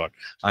access God.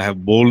 I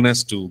have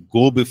boldness to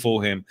go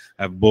before Him.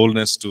 I have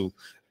boldness to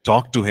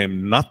talk to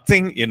Him.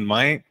 Nothing in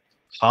my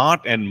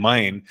heart and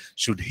mind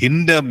should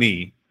hinder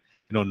me.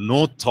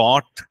 No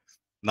thought,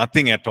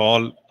 nothing at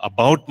all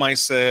about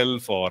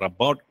myself or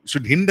about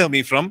should hinder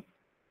me from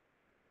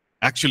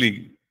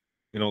actually,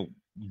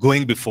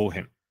 going before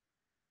Him,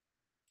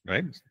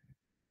 right?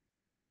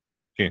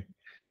 Okay.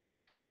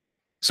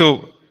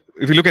 So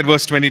if you look at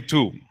verse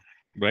 22,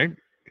 right,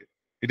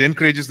 it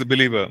encourages the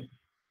believer.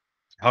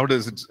 How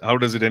does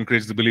it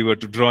encourage the believer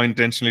to draw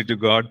intentionally to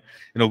God?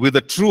 With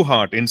a true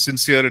heart, in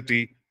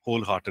sincerity,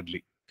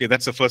 wholeheartedly. Okay,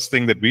 that's the first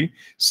thing that we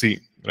see,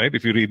 right?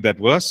 If you read that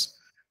verse,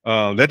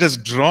 let us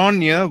draw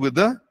near with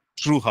a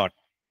true heart.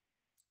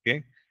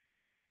 Okay,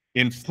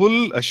 in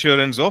full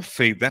assurance of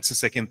faith. That's the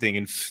second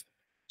thing.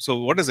 So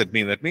what does that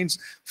mean? That means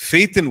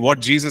faith in what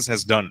Jesus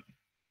has done,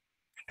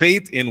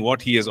 faith in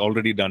what He has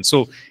already done.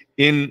 So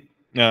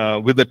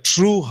with a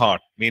true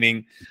heart,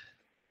 meaning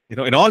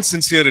in all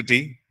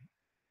sincerity,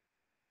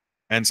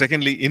 And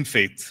secondly, in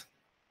faith.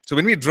 So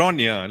when we draw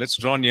near, let's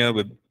draw near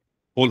with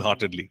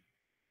wholeheartedly,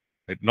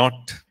 right?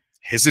 Not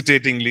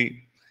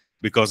hesitatingly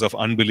because of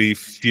unbelief,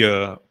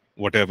 fear,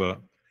 whatever,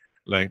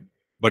 like,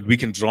 but we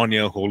can draw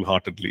near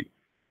wholeheartedly.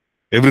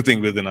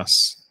 Everything within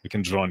us, we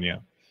can draw near.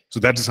 So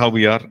that is how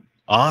we are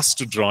asked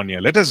to draw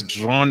near. Let us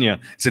draw near.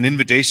 It's an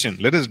invitation.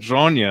 Let us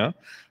draw near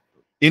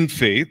in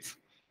faith,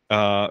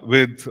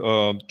 with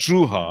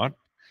true heart,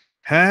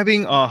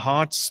 having our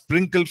hearts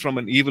sprinkled from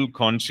an evil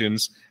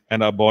conscience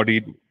and our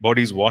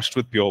bodies washed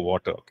with pure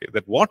water. Okay,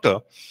 that water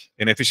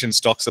in Ephesians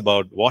talks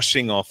about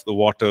washing off the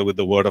water with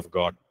the word of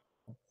God.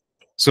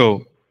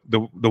 So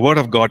the word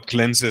of God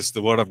cleanses,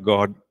 the word of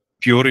God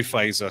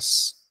purifies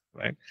us,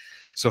 right?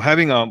 So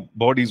having our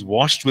bodies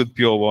washed with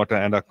pure water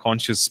and our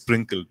conscience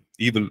sprinkled,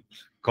 evil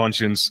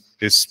conscience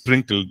is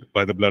sprinkled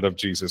by the blood of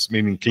Jesus,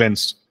 meaning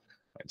cleansed.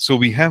 So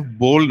we have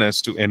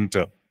boldness to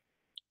enter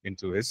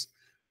into his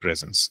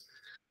presence.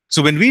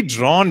 So when we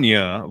draw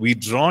near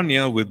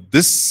with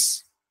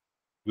this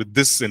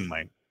in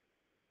mind.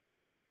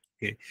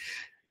 Okay.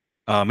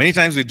 Many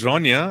times we draw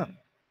near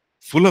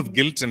full of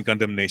guilt and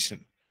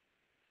condemnation.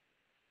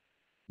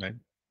 Right?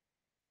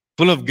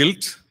 Full of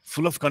guilt,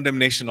 full of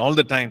condemnation all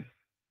the time.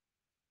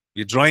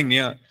 We're drawing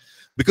near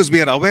because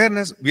we are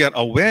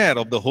aware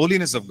of the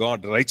holiness of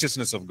God, the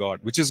righteousness of God,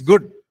 which is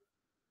good.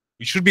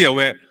 We should be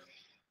aware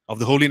of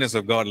the holiness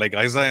of God. Like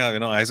Isaiah,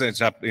 Isaiah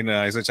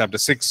chapter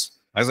 6,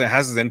 Isaiah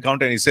has this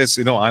encounter and he says,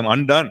 I'm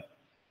undone.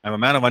 I'm a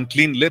man of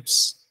unclean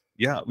lips.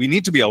 Yeah, we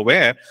need to be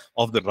aware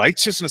of the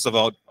righteousness of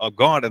our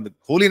God and the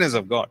holiness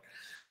of God.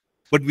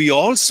 But we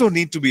also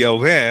need to be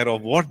aware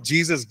of what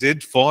Jesus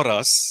did for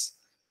us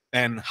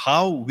and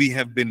how we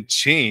have been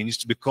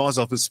changed because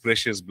of his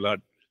precious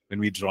blood when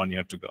we draw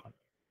near to God.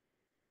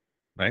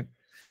 Right?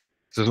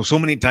 So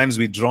many times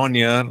we draw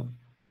near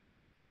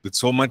with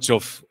so much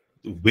of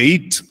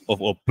weight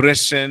of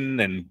oppression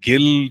and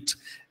guilt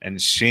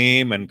and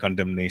shame and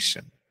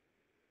condemnation.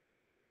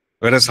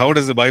 Whereas how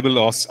does the Bible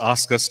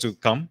ask us to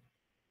come?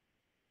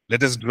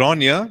 Let us draw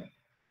near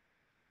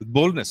with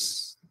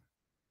boldness,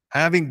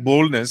 having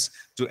boldness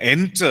to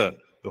enter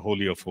the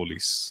Holy of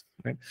Holies.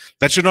 Right?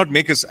 That should not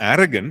make us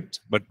arrogant,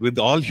 but with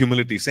all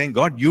humility, saying,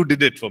 God, you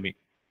did it for me.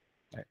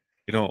 Right?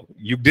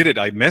 You did it.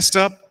 I messed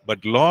up,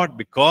 but Lord,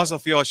 because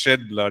of your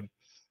shed blood,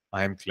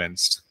 I am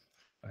cleansed.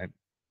 Right?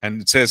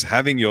 And it says,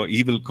 having your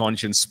evil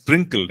conscience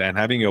sprinkled and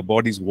having your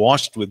bodies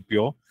washed with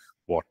pure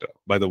water,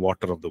 by the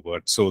water of the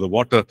word. So the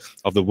water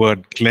of the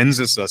word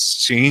cleanses us,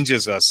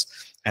 changes us,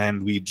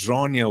 and we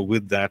draw near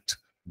with that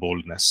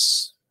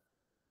boldness.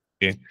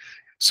 Okay.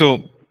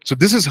 So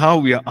this is how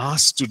we are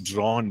asked to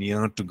draw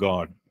near to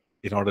God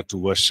in order to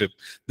worship.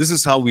 This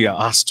is how we are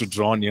asked to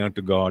draw near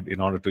to God in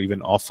order to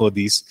even offer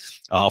the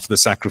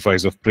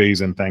sacrifice of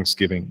praise and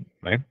thanksgiving.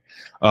 Right.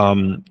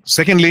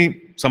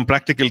 Secondly, some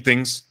practical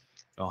things.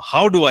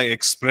 How do I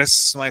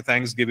express my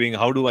thanksgiving?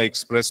 How do I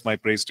express my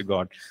praise to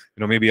God?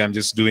 Maybe I'm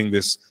just doing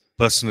this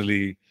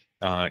personally,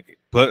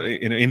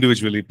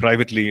 individually,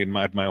 privately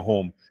at my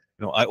home.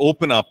 I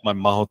open up my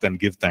mouth and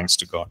give thanks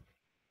to God.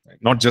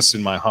 Not just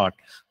in my heart,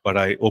 but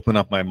I open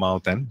up my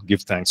mouth and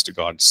give thanks to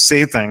God.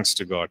 Say thanks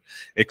to God.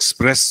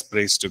 Express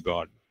praise to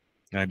God,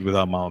 right, with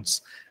our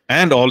mouths.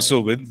 And also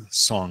with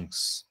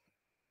songs.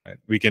 Right?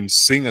 We can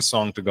sing a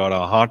song to God.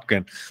 Our heart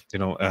can,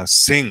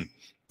 sing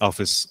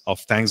of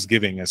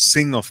thanksgiving,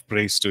 sing of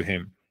praise to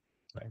him.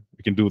 Right?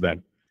 We can do that.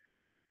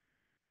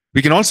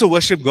 We can also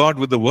worship God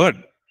with the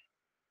word.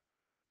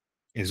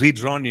 As we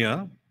draw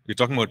near, we're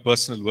talking about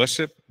personal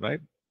worship,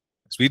 right?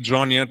 As we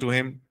draw near to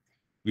him,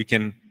 we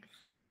can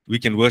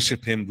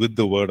worship him with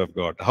the word of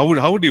God. How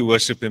would you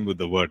worship him with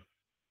the word?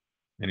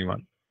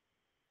 Anyone?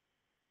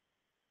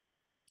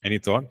 Any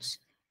thoughts?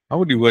 How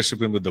would you worship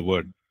him with the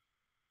word?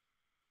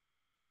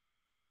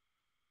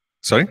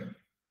 Sorry?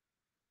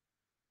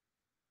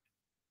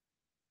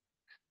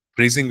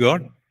 Praising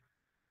God?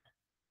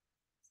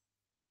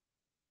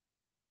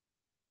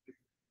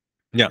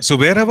 Yeah. So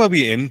wherever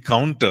we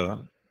encounter,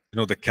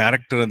 the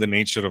character and the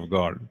nature of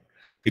God,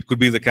 it could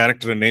be the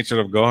character and nature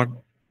of God.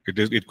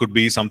 It could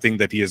be something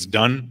that he has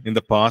done in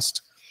the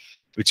past,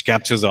 which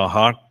captures our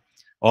heart.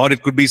 Or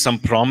it could be some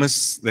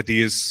promise that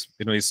he is,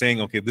 he's saying,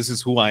 okay, this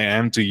is who I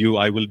am to you.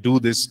 I will do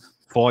this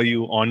for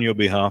you on your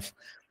behalf.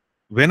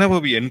 Whenever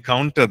we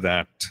encounter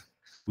that,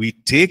 we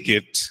take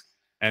it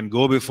and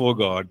go before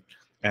God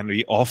and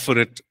we offer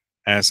it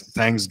as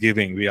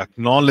thanksgiving. We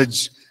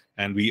acknowledge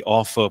and we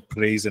offer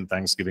praise and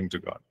thanksgiving to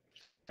God.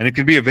 And it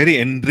can be a very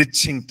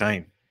enriching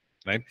time,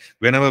 right?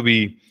 Whenever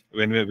we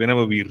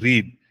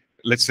read,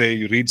 let's say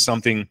you read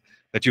something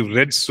that you've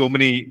read so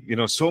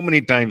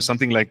many times,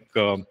 something like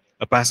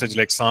a passage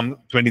like Psalm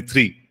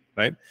 23,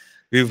 right?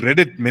 We've read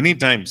it many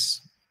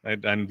times,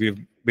 right? And we've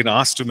been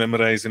asked to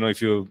memorize,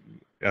 if you,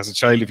 as a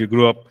child, if you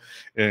grew up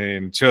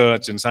in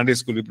church and Sunday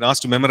school, you've been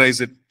asked to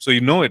memorize it, so you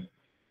know it.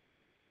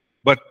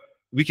 But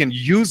we can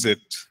use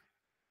it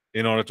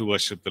in order to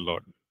worship the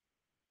Lord.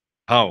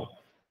 How?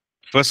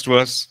 First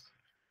verse,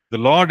 the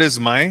Lord is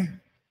my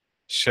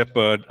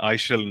shepherd, I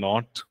shall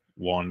not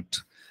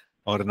want.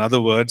 Or in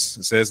other words,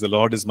 it says, the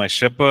Lord is my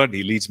shepherd,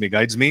 he leads me,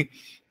 guides me,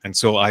 and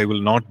so I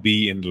will not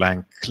be in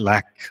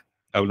lack.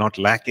 I will not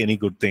lack any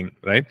good thing,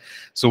 right?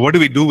 So what do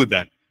we do with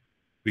that?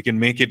 We can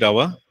make it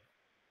our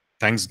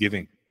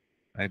thanksgiving,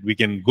 right? We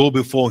can go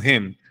before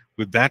him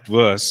with that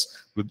verse,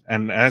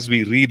 and as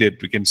we read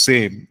it, we can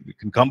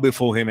come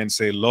before him and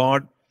say,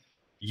 Lord,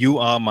 you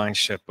are my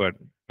shepherd.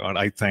 God,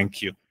 I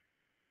thank you.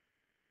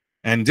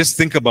 And just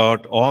think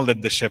about all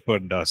that the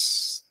shepherd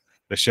does.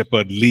 The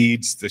shepherd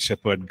leads, the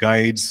shepherd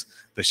guides,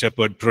 the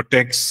shepherd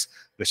protects,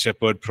 the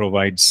shepherd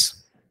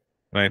provides,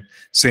 right?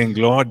 Saying,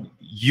 Lord,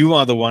 you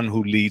are the one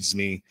who leads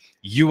me.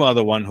 You are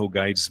the one who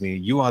guides me.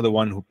 You are the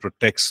one who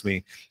protects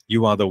me.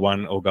 You are the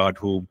one, oh God,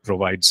 who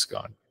provides,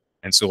 God.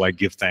 And so I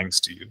give thanks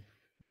to you.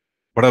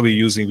 What are we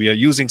using? We are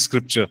using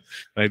scripture,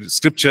 right?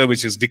 Scripture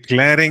which is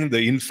declaring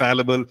the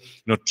infallible,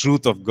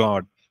 truth of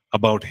God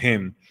about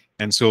him.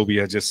 And so we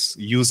are just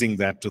using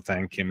that to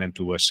thank him and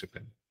to worship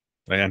him,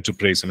 right? And to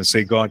praise him and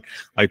say, God,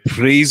 I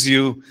praise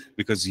you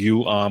because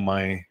you are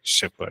my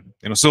shepherd.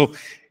 So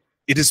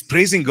it is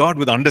praising God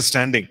with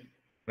understanding,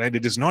 right?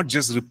 It is not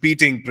just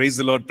repeating, praise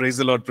the Lord, praise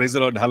the Lord, praise the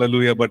Lord,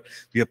 hallelujah, but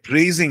we are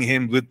praising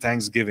him with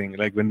thanksgiving,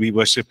 like when we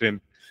worship him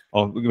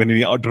or when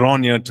we are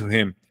drawn near to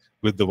him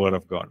with the word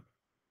of God.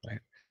 Right?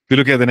 If you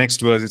look at the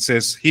next verse, it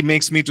says, he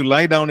makes me to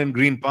lie down in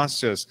green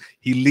pastures.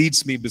 He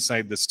leads me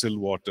beside the still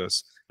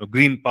waters.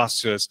 Green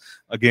pastures,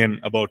 again,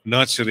 about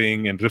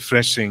nurturing and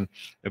refreshing.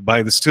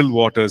 By the still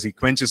waters, he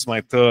quenches my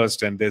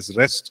thirst, and there's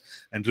rest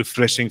and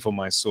refreshing for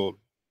my soul.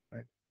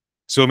 Right?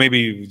 So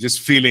maybe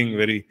just feeling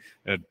very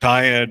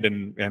tired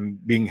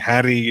and being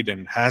harried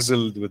and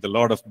hassled with a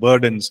lot of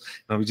burdens.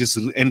 We just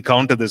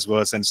encounter this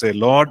verse and say,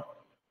 Lord,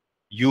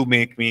 you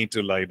make me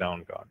to lie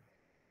down, God.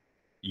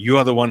 You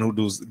are the one who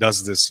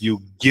does this.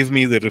 You give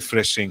me the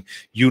refreshing.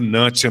 You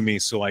nurture me,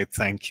 so I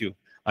thank you.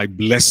 I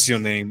bless your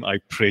name. I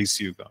praise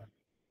you, God.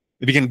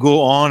 We can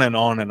go on and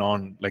on and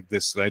on like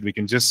this, right? We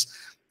can just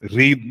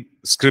read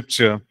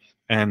scripture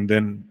and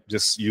then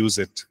just use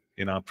it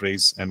in our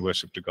praise and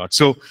worship to God.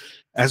 So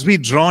as we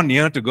draw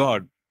near to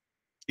God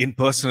in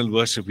personal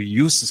worship, we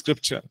use the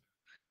scripture.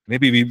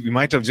 Maybe we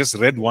might have just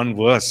read one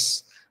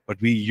verse, but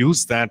we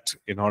use that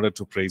in order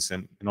to praise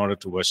him, in order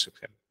to worship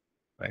him,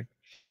 right?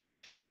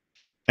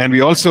 And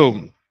we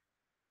also,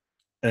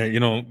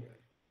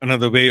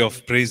 another way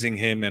of praising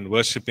him and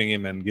worshiping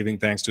him and giving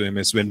thanks to him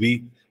is when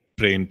we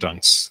pray in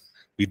tongues.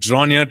 We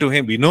draw near to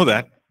him. We know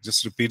that,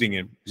 just repeating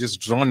it. We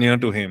just draw near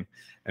to him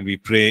and we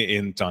pray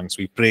in tongues.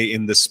 We pray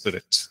in the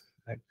Spirit.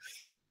 Right?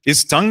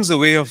 Is tongues a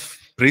way of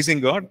praising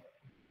God?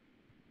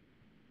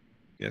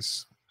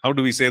 Yes. How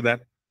do we say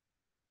that?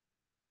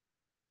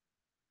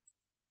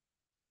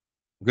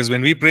 Because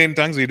when we pray in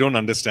tongues, we don't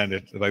understand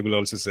it. The Bible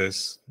also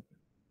says.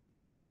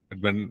 But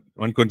when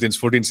 1 Corinthians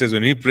 14 says,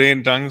 when we pray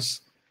in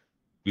tongues,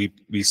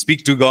 we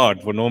speak to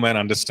God, for no man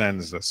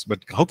understands us. But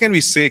how can we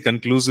say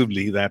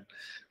conclusively that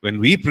when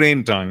we pray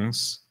in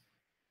tongues,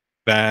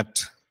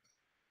 that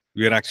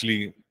we are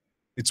actually,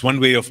 it's one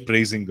way of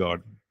praising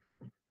God?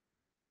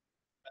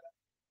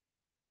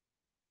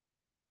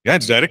 Yeah,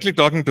 it's directly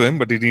talking to him,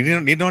 but it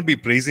need not be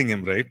praising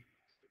him, right?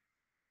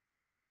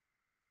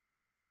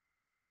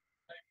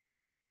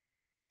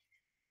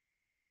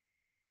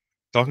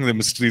 Talking the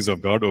mysteries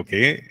of God,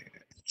 okay.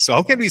 So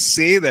how can we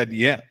say that,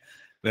 yeah,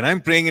 when I'm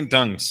praying in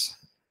tongues,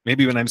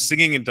 maybe when I'm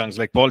singing in tongues,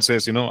 like Paul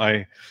says,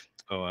 I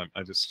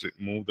just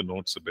move the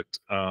notes a bit.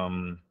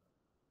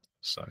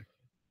 Sorry.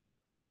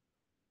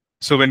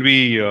 So when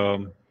we,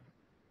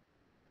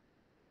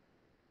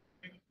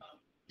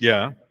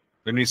 yeah,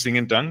 when we sing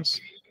in tongues,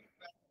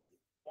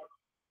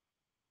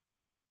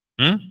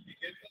 hmm?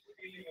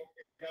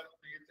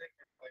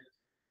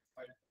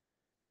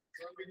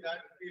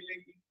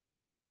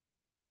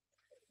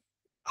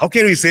 How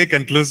can we say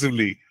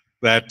conclusively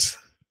that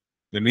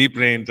when we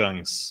pray in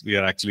tongues, we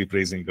are actually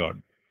praising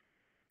God?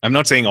 I'm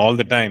not saying all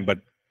the time, but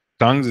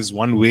tongues is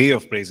one way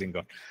of praising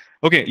God.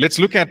 Okay, let's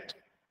look at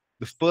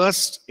the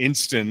first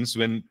instance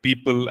when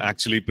people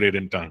actually prayed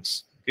in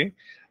tongues. Okay,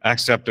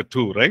 Acts chapter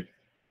 2, right?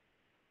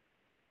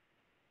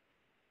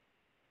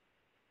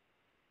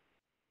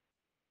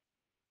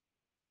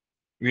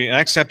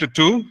 Acts chapter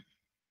 2,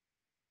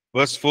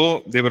 verse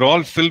 4, they were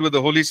all filled with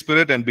the Holy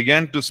Spirit and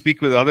began to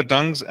speak with other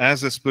tongues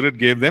as the Spirit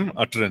gave them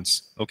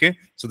utterance. Okay,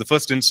 so the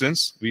first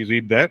instance, we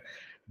read there.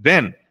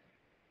 Then,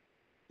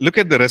 look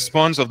at the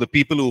response of the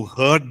people who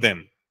heard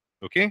them.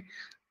 Okay,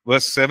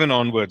 verse 7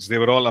 onwards. They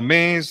were all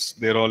amazed,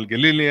 they're all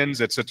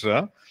Galileans,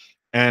 etc.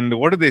 And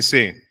what do they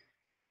say?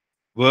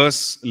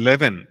 Verse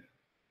 11,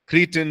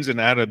 Cretans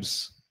and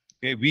Arabs.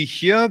 Okay, we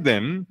hear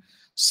them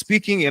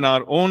speaking in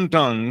our own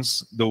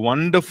tongues the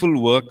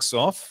wonderful works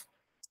of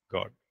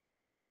God.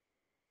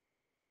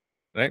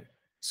 Right?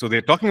 So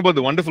they're talking about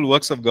the wonderful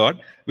works of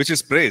God, which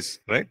is praise,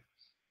 right?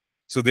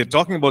 So they're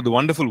talking about the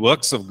wonderful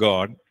works of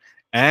God,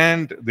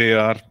 and they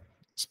are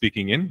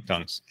speaking in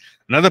tongues.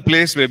 Another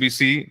place where we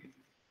see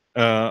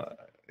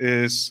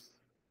is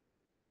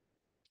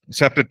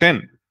chapter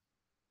 10,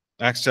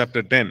 Acts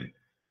chapter 10,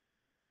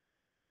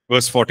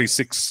 verse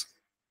 46.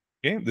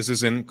 Okay, this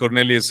is in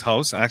Cornelius'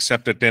 house, Acts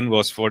chapter 10,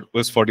 verse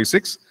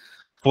 46.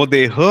 For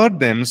they heard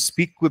them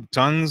speak with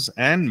tongues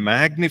and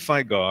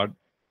magnify God.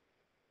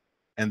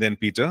 And then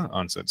Peter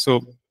answered.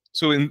 So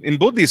in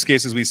both these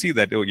cases, we see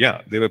that, oh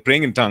yeah, they were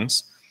praying in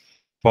tongues.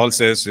 Paul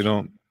says,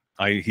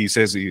 he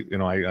says,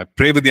 I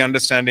pray with the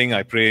understanding,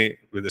 I pray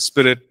with the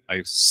spirit,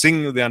 I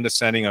sing with the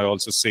understanding, I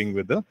also sing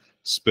with the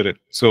spirit.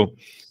 So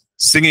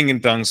singing in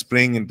tongues,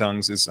 praying in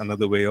tongues is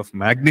another way of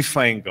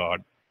magnifying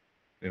God,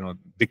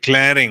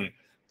 declaring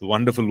the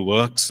wonderful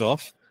works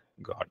of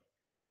God.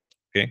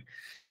 Okay.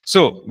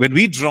 So when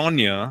we draw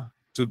near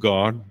to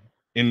God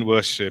in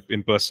worship,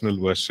 in personal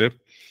worship,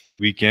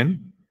 we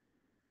can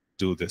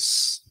do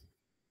this.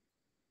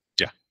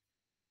 Yeah.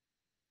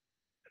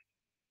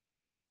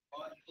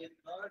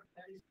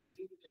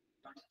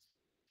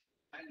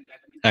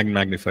 And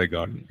magnify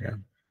God. Yeah.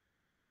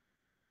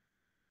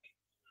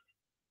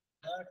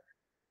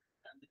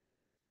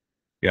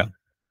 Yeah.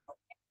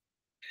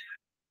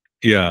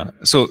 Yeah.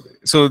 So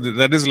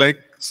that is like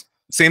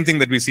same thing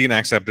that we see in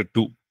Acts chapter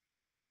 2.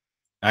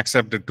 Acts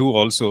chapter 2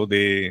 also,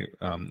 okay,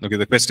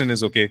 the question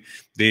is, okay,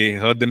 they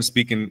heard them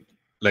speak in,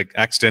 like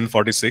Acts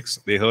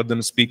 10:46, they heard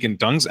them speak in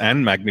tongues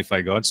and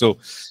magnify God. So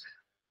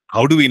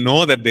how do we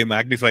know that they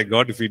magnify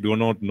God if we do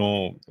not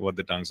know what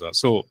the tongues are?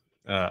 So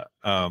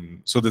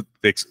the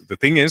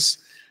thing is,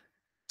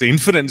 the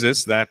inference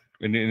is that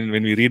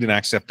when we read in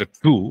Acts chapter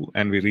 2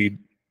 and we read,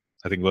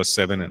 I think, verse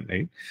 7 and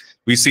 8,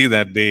 we see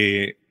that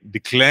they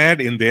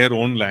declared in their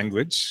own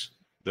language.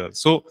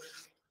 So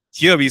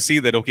here we see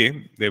that,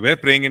 okay, they were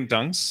praying in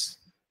tongues,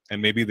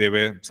 and maybe there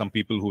were some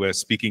people who were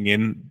speaking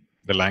in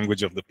the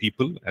language of the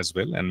people as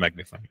well and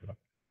magnifying God.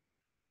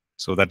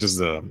 So that is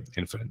the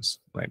inference,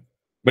 right?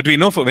 But we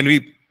know, for when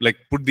we like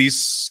put these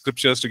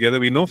scriptures together,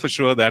 we know for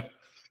sure that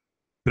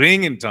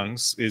praying in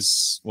tongues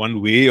is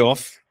one way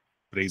of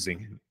praising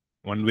Him,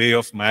 one way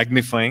of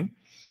magnifying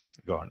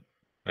God,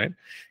 right?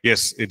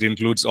 Yes, it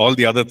includes all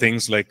the other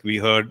things, like we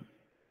heard,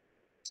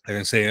 I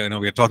can say,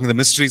 we're talking the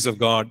mysteries of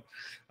God.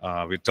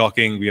 We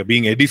are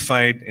being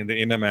edified in the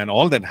inner man.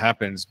 All that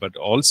happens, but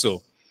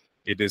also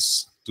it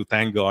is to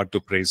thank God, to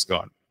praise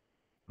God,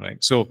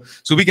 right? So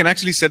we can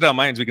actually set our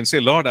minds. We can say,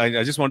 Lord,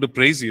 I just want to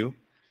praise you.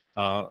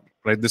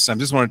 Right, I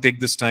just want to take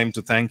this time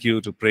to thank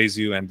you, to praise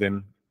you, and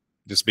then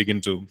just begin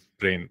to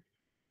pray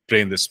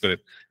in the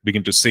Spirit,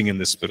 begin to sing in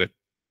the Spirit,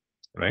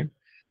 right?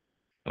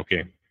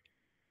 Okay.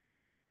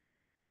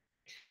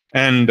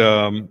 And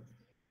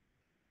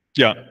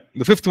yeah,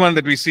 the fifth one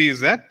that we see is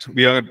that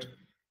we are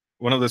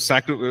one of the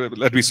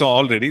that we saw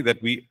already,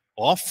 that we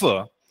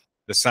offer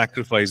the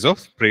sacrifice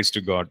of praise to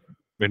God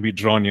when we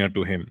draw near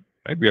to Him.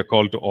 Right? We are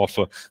called to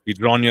offer. We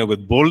draw near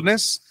with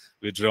boldness.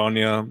 We draw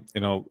near,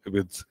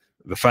 with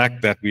the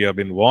fact that we have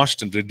been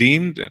washed and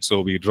redeemed. And so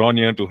we draw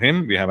near to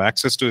Him. We have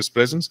access to His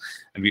presence,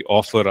 and we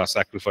offer our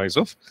sacrifice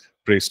of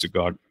praise to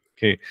God.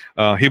 Okay.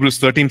 Hebrews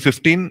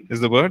 13:15 is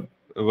the word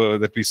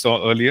that we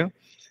saw earlier.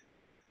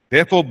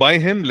 Therefore, by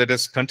Him, let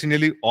us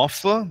continually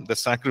offer the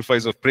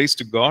sacrifice of praise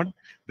to God,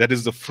 that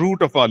is the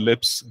fruit of our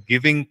lips,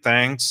 giving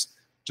thanks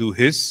to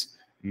His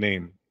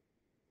name.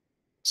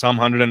 Psalm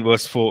 100 and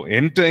verse 4,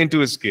 enter into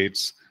His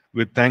gates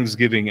with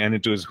thanksgiving and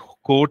into His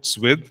courts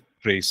with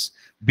praise.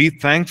 Be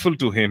thankful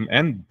to Him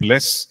and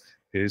bless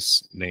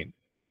His name.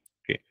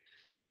 Okay.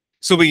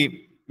 So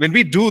when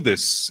we do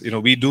this,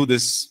 we do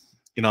this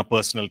in our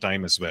personal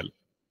time as well.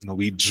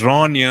 We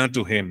draw near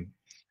to Him,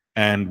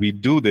 and we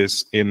do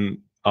this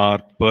in our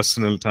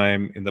personal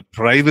time, in the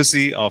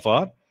privacy of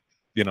our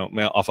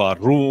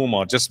room,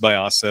 or just by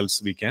ourselves.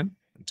 We can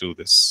do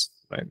this,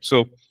 right?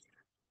 So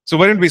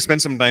why don't we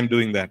spend some time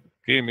doing that?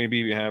 Okay,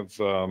 maybe we have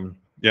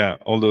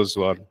all those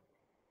who are,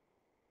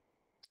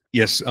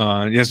 yes,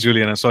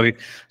 Juliana, sorry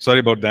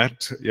about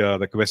that. Yeah,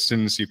 the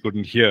questions you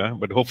couldn't hear,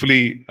 but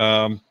hopefully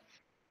I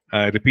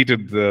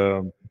repeated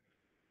the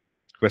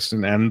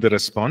question and the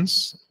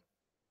response.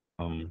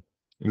 If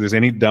there's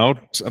any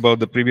doubt about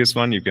the previous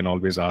one, you can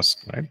always ask,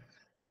 right?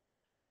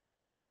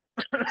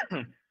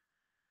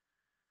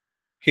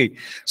 Okay,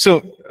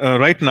 so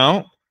right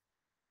now,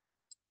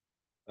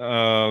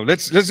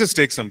 let's just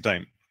take some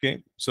time.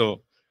 Okay,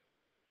 so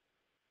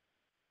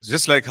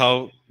just like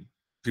how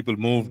people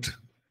moved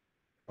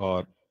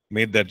or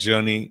made that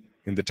journey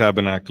in the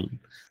tabernacle,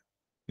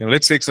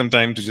 let's take some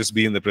time to just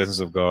be in the presence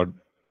of God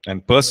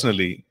and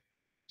personally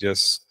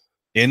just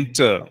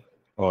enter,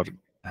 or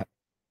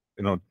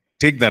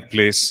take that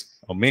place,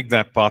 or make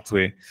that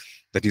pathway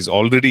that is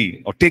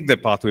already, or take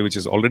that pathway which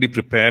is already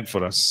prepared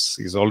for us.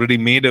 He's already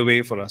made a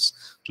way for us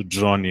to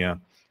draw near,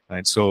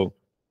 right? So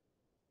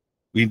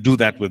we do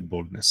that with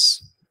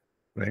boldness,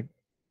 right?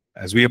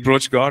 As we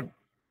approach God,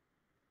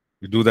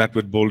 we do that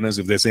with boldness.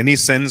 If there's any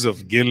sense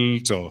of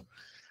guilt or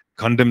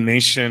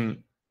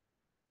condemnation,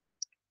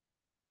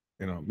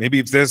 maybe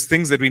if there's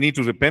things that we need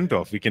to repent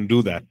of, we can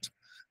do that.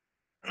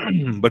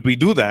 But we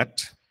do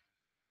that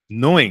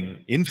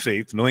knowing, in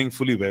faith, knowing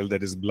fully well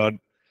that His blood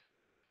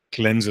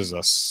cleanses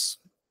us,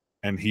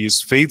 and He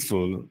is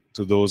faithful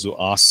to those who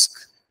ask.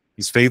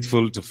 He's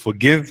faithful to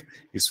forgive.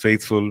 He's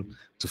faithful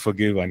to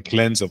forgive and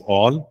cleanse of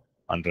all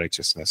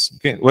unrighteousness.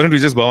 Okay, why don't we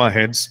just bow our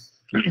heads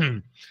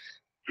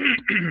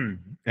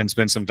and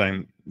spend some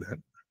time there.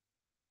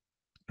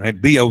 Right?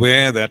 Be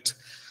aware that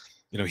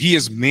He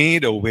has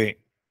made a way.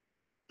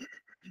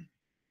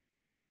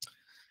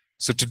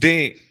 So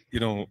today,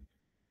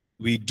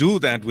 we do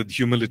that with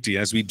humility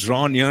as we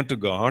draw near to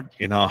God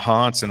in our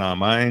hearts and our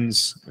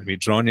minds. When we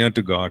draw near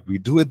to God, we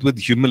do it with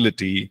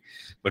humility,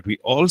 but we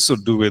also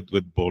do it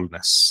with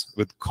boldness,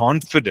 with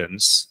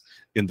confidence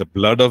in the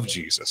blood of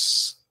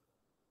Jesus.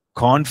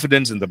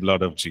 Confidence in the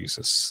blood of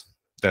Jesus.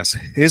 That's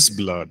His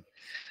blood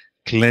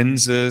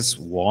cleanses,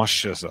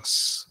 washes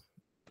us,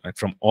 right,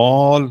 from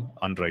all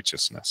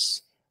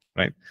unrighteousness.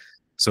 Right.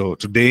 So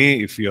today,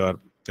 if you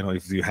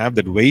have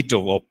that weight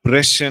of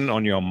oppression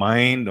on your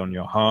mind, on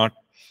your heart,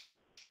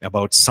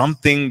 about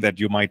something that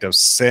you might have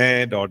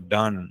said or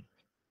done,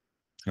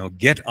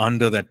 get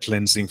under that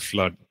cleansing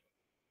flood,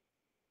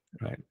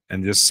 right?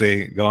 And just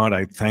say, God,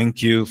 I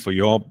thank you for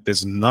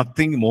there's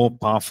nothing more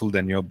powerful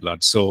than your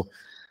blood. So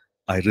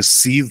I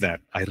receive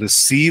that. I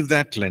receive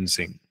that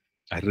cleansing.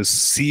 I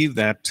receive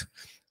that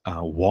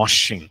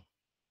washing.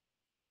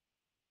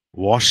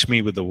 Wash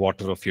me with the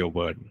water of your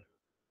word.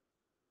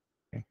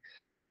 Okay?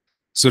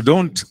 So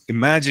don't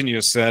imagine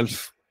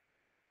yourself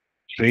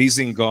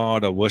praising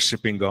God or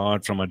worshiping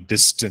God from a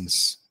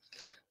distance.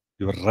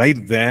 You're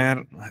right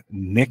there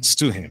next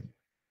to Him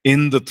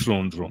in the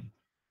throne room.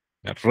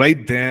 You're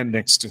right there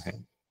next to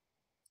Him.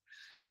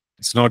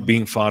 It's not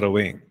being far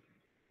away.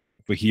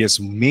 For He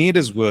has made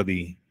us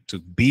worthy to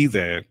be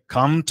there.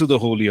 Come to the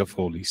Holy of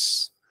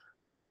Holies.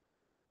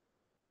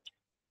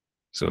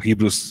 So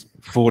Hebrews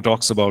 4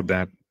 talks about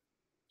that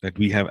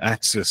we have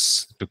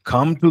access to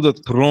come to the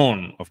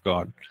throne of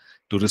God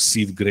to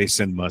receive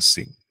grace and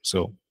mercy.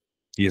 So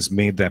He has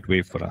made that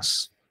way for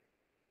us.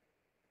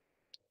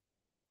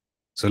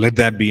 So let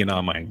that be in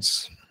our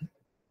minds.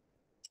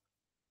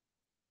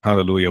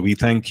 Hallelujah. We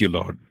thank you,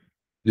 Lord.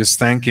 Just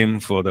thank Him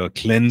for the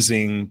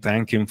cleansing.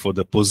 Thank Him for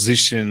the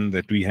position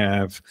that we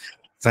have.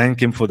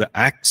 Thank Him for the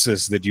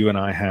access that you and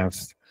I have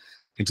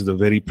into the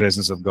very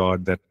presence of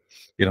God that,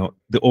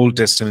 the Old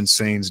Testament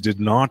saints did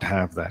not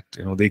have that.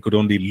 They could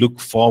only look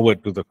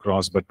forward to the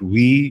cross, but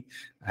we,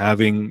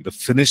 having the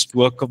finished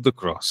work of the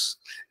cross,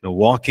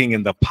 walking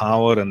in the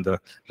power and the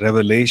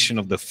revelation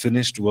of the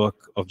finished work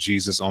of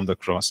Jesus on the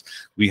cross,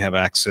 we have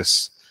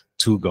access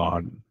to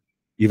God,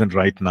 even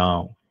right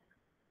now.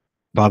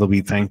 Father,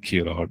 we thank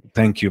you, Lord.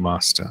 Thank you,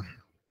 Master.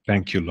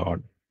 Thank you,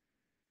 Lord.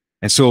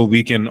 And so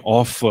we can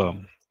offer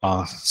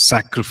a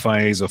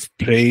sacrifice of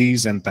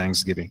praise and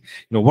thanksgiving.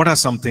 What are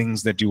some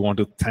things that you want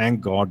to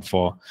thank God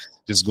for?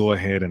 Just go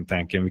ahead and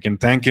thank Him. We can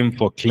thank Him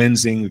for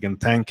cleansing. We can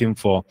thank Him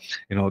for,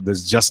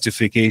 this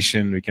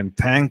justification. We can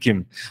thank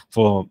Him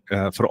for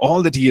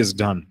all that He has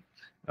done.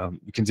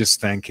 We can just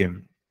thank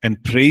Him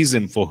and praise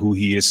Him for who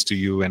He is to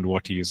you and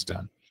what He has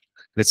done.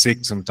 Let's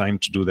take some time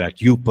to do that.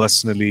 You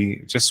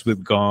personally, just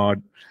with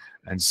God,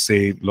 and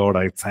say, Lord,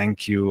 I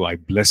thank you. I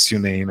bless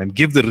your name. And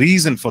give the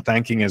reason for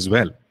thanking as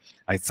well.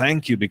 I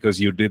thank you because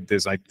you did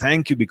this. I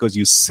thank you because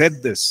you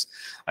said this.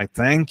 I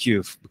thank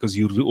you because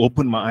you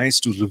opened my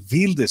eyes to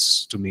reveal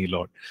this to me,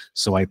 Lord.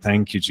 So I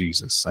thank you,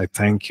 Jesus. I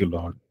thank you,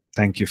 Lord.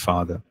 Thank you,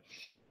 Father.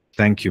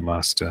 Thank you,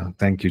 Master.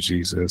 Thank you,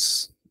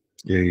 Jesus.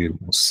 And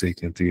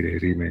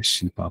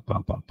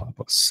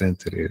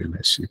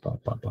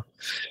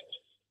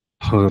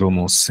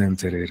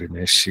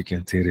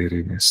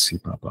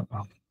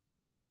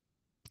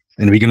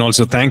we can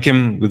also thank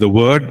Him with the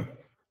word.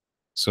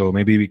 So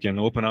maybe we can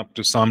open up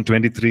to Psalm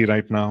 23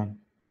 right now.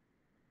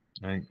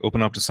 Right?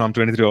 Open up to Psalm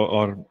 23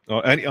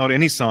 or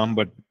any Psalm,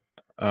 but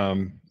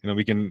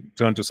we can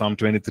turn to Psalm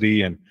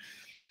 23, and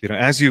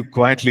as you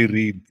quietly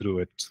read through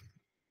it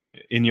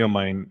in your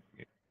mind,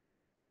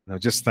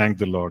 just thank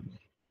the Lord.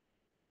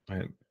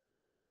 Right?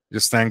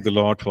 Just thank the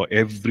Lord for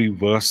every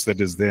verse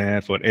that is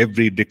there, for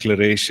every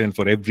declaration,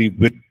 for every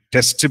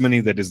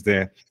testimony that is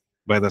there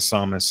by the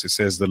psalmist. He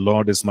says, the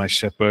Lord is my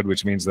shepherd,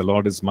 which means the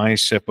Lord is my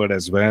shepherd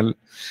as well.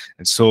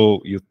 And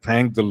so you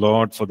thank the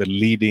Lord for the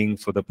leading,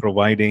 for the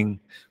providing,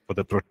 for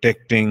the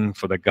protecting,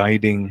 for the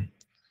guiding.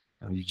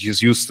 And you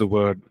just use the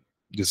word,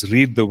 just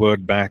read the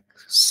word back,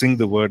 sing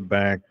the word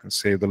back, and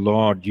say, the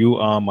Lord, you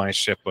are my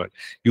shepherd.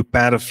 You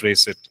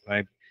paraphrase it,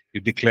 right? You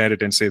declare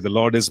it and say, the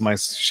Lord is my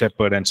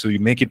shepherd. And so you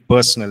make it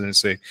personal and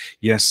say,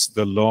 yes,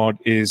 the Lord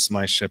is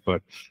my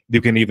shepherd. You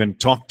can even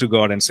talk to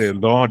God and say,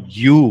 Lord,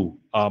 you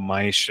are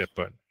my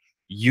shepherd.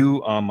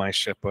 You are my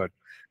shepherd.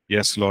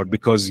 Yes, Lord,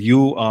 because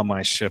you are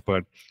my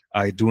shepherd,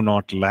 I do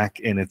not lack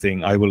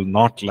anything. I will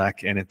not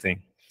lack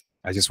anything.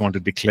 I just want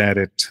to declare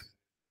it.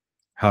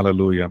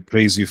 Hallelujah.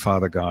 Praise you,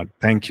 Father God.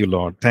 Thank you,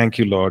 Lord. Thank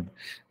you, Lord.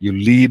 You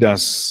lead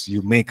us.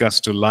 You make us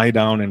to lie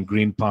down in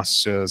green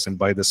pastures and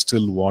by the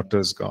still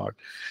waters, God.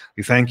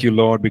 We thank you,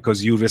 Lord,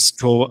 because you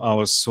restore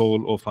our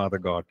soul, oh Father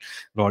God.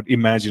 Lord,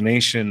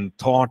 imagination,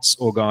 thoughts,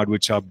 oh God,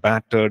 which are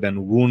battered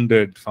and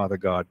wounded, Father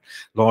God.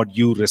 Lord,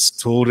 you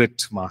restore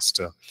it,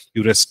 Master.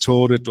 You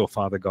restore it, oh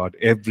Father God.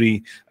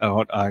 Every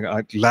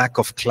lack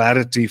of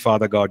clarity,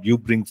 Father God, you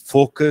bring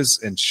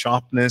focus and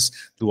sharpness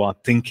to our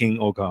thinking,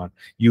 oh God.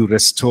 You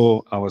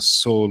restore our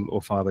soul, oh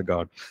Father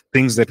God.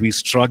 Things that we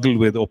struggle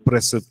with,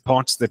 oppressive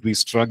thoughts that we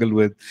struggle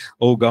with,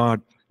 oh God,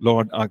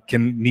 Lord,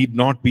 need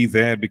not be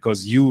there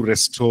because you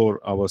restore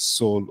our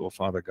soul, oh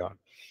Father God.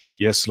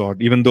 Yes,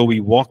 Lord, even though we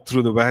walk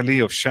through the valley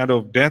of shadow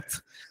of death,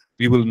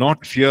 we will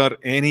not fear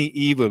any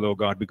evil, oh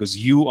God, because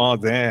you are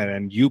there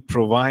and you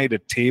provide a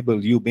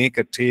table. You make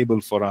a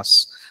table for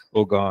us,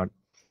 oh God.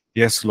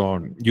 Yes,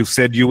 Lord. You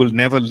said you will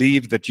never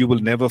leave, that you will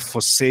never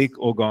forsake,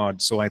 oh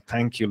God. So I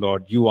thank you,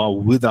 Lord. You are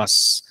with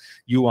us.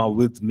 You are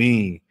with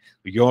me.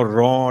 Your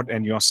rod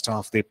and your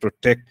staff, they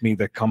protect me,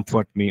 they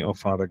comfort me, oh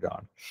Father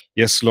God.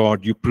 Yes,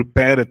 Lord, you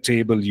prepare a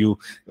table, you,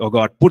 oh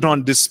God, put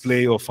on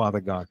display, oh Father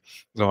God,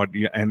 Lord,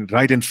 and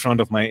right in front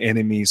of my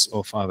enemies,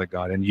 oh Father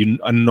God, and you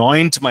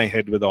anoint my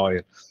head with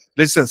oil.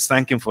 Let's just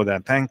thank him for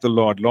that. Thank the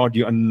Lord. Lord,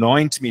 you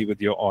anoint me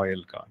with your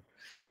oil, God.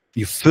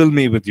 You fill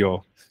me with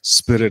your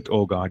spirit,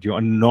 oh God. You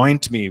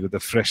anoint me with the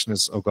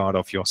freshness, oh God,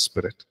 of your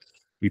spirit.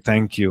 We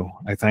thank you.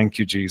 I thank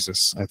you,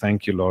 Jesus. I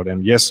thank you, Lord.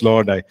 And yes,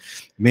 Lord, I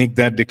make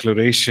that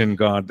declaration,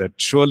 God, that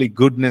surely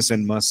goodness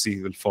and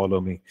mercy will follow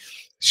me.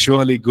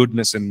 Surely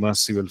goodness and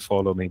mercy will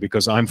follow me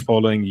because I'm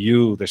following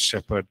you, the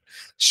shepherd.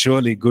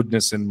 Surely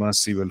goodness and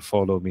mercy will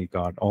follow me,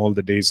 God, all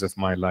the days of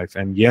my life.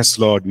 And yes,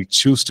 Lord, we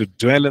choose to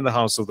dwell in the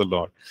house of the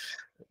Lord,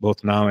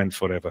 both now and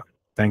forever.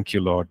 Thank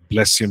you, Lord.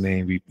 Bless your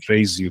name. We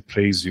praise you,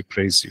 praise you,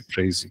 praise you,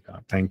 praise you,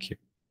 God. Thank you.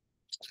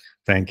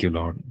 Thank you,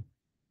 Lord.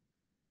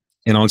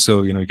 And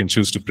also, you can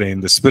choose to pray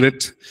in the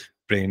Spirit,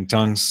 pray in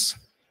tongues,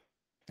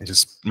 and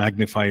just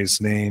magnify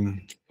His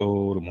name.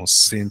 Oh,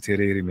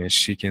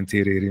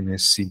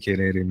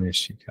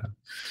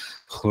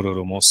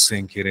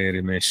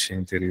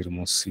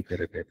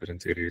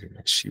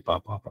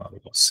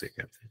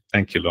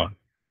 thank you, Lord.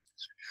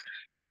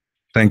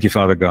 Thank you,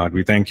 Father God.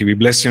 We thank you. We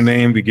bless your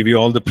name. We give you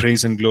all the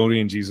praise and glory.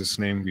 In Jesus'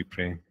 name we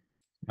pray.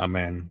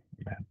 Amen.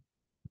 Amen.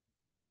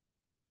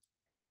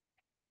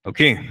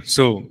 Okay,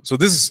 so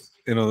this is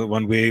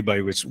one way by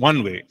which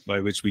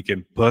we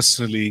can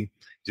personally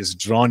just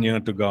draw near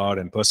to God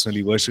and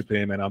personally worship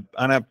Him, and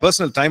a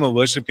personal time of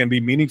worship can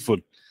be meaningful,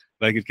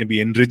 like it can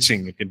be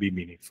enriching, it can be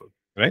meaningful,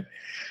 right?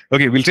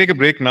 Okay, we'll take a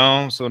break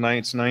now. So now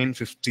it's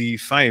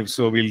 9:55.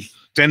 So we'll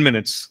 10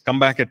 minutes. Come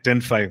back at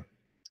 10:05.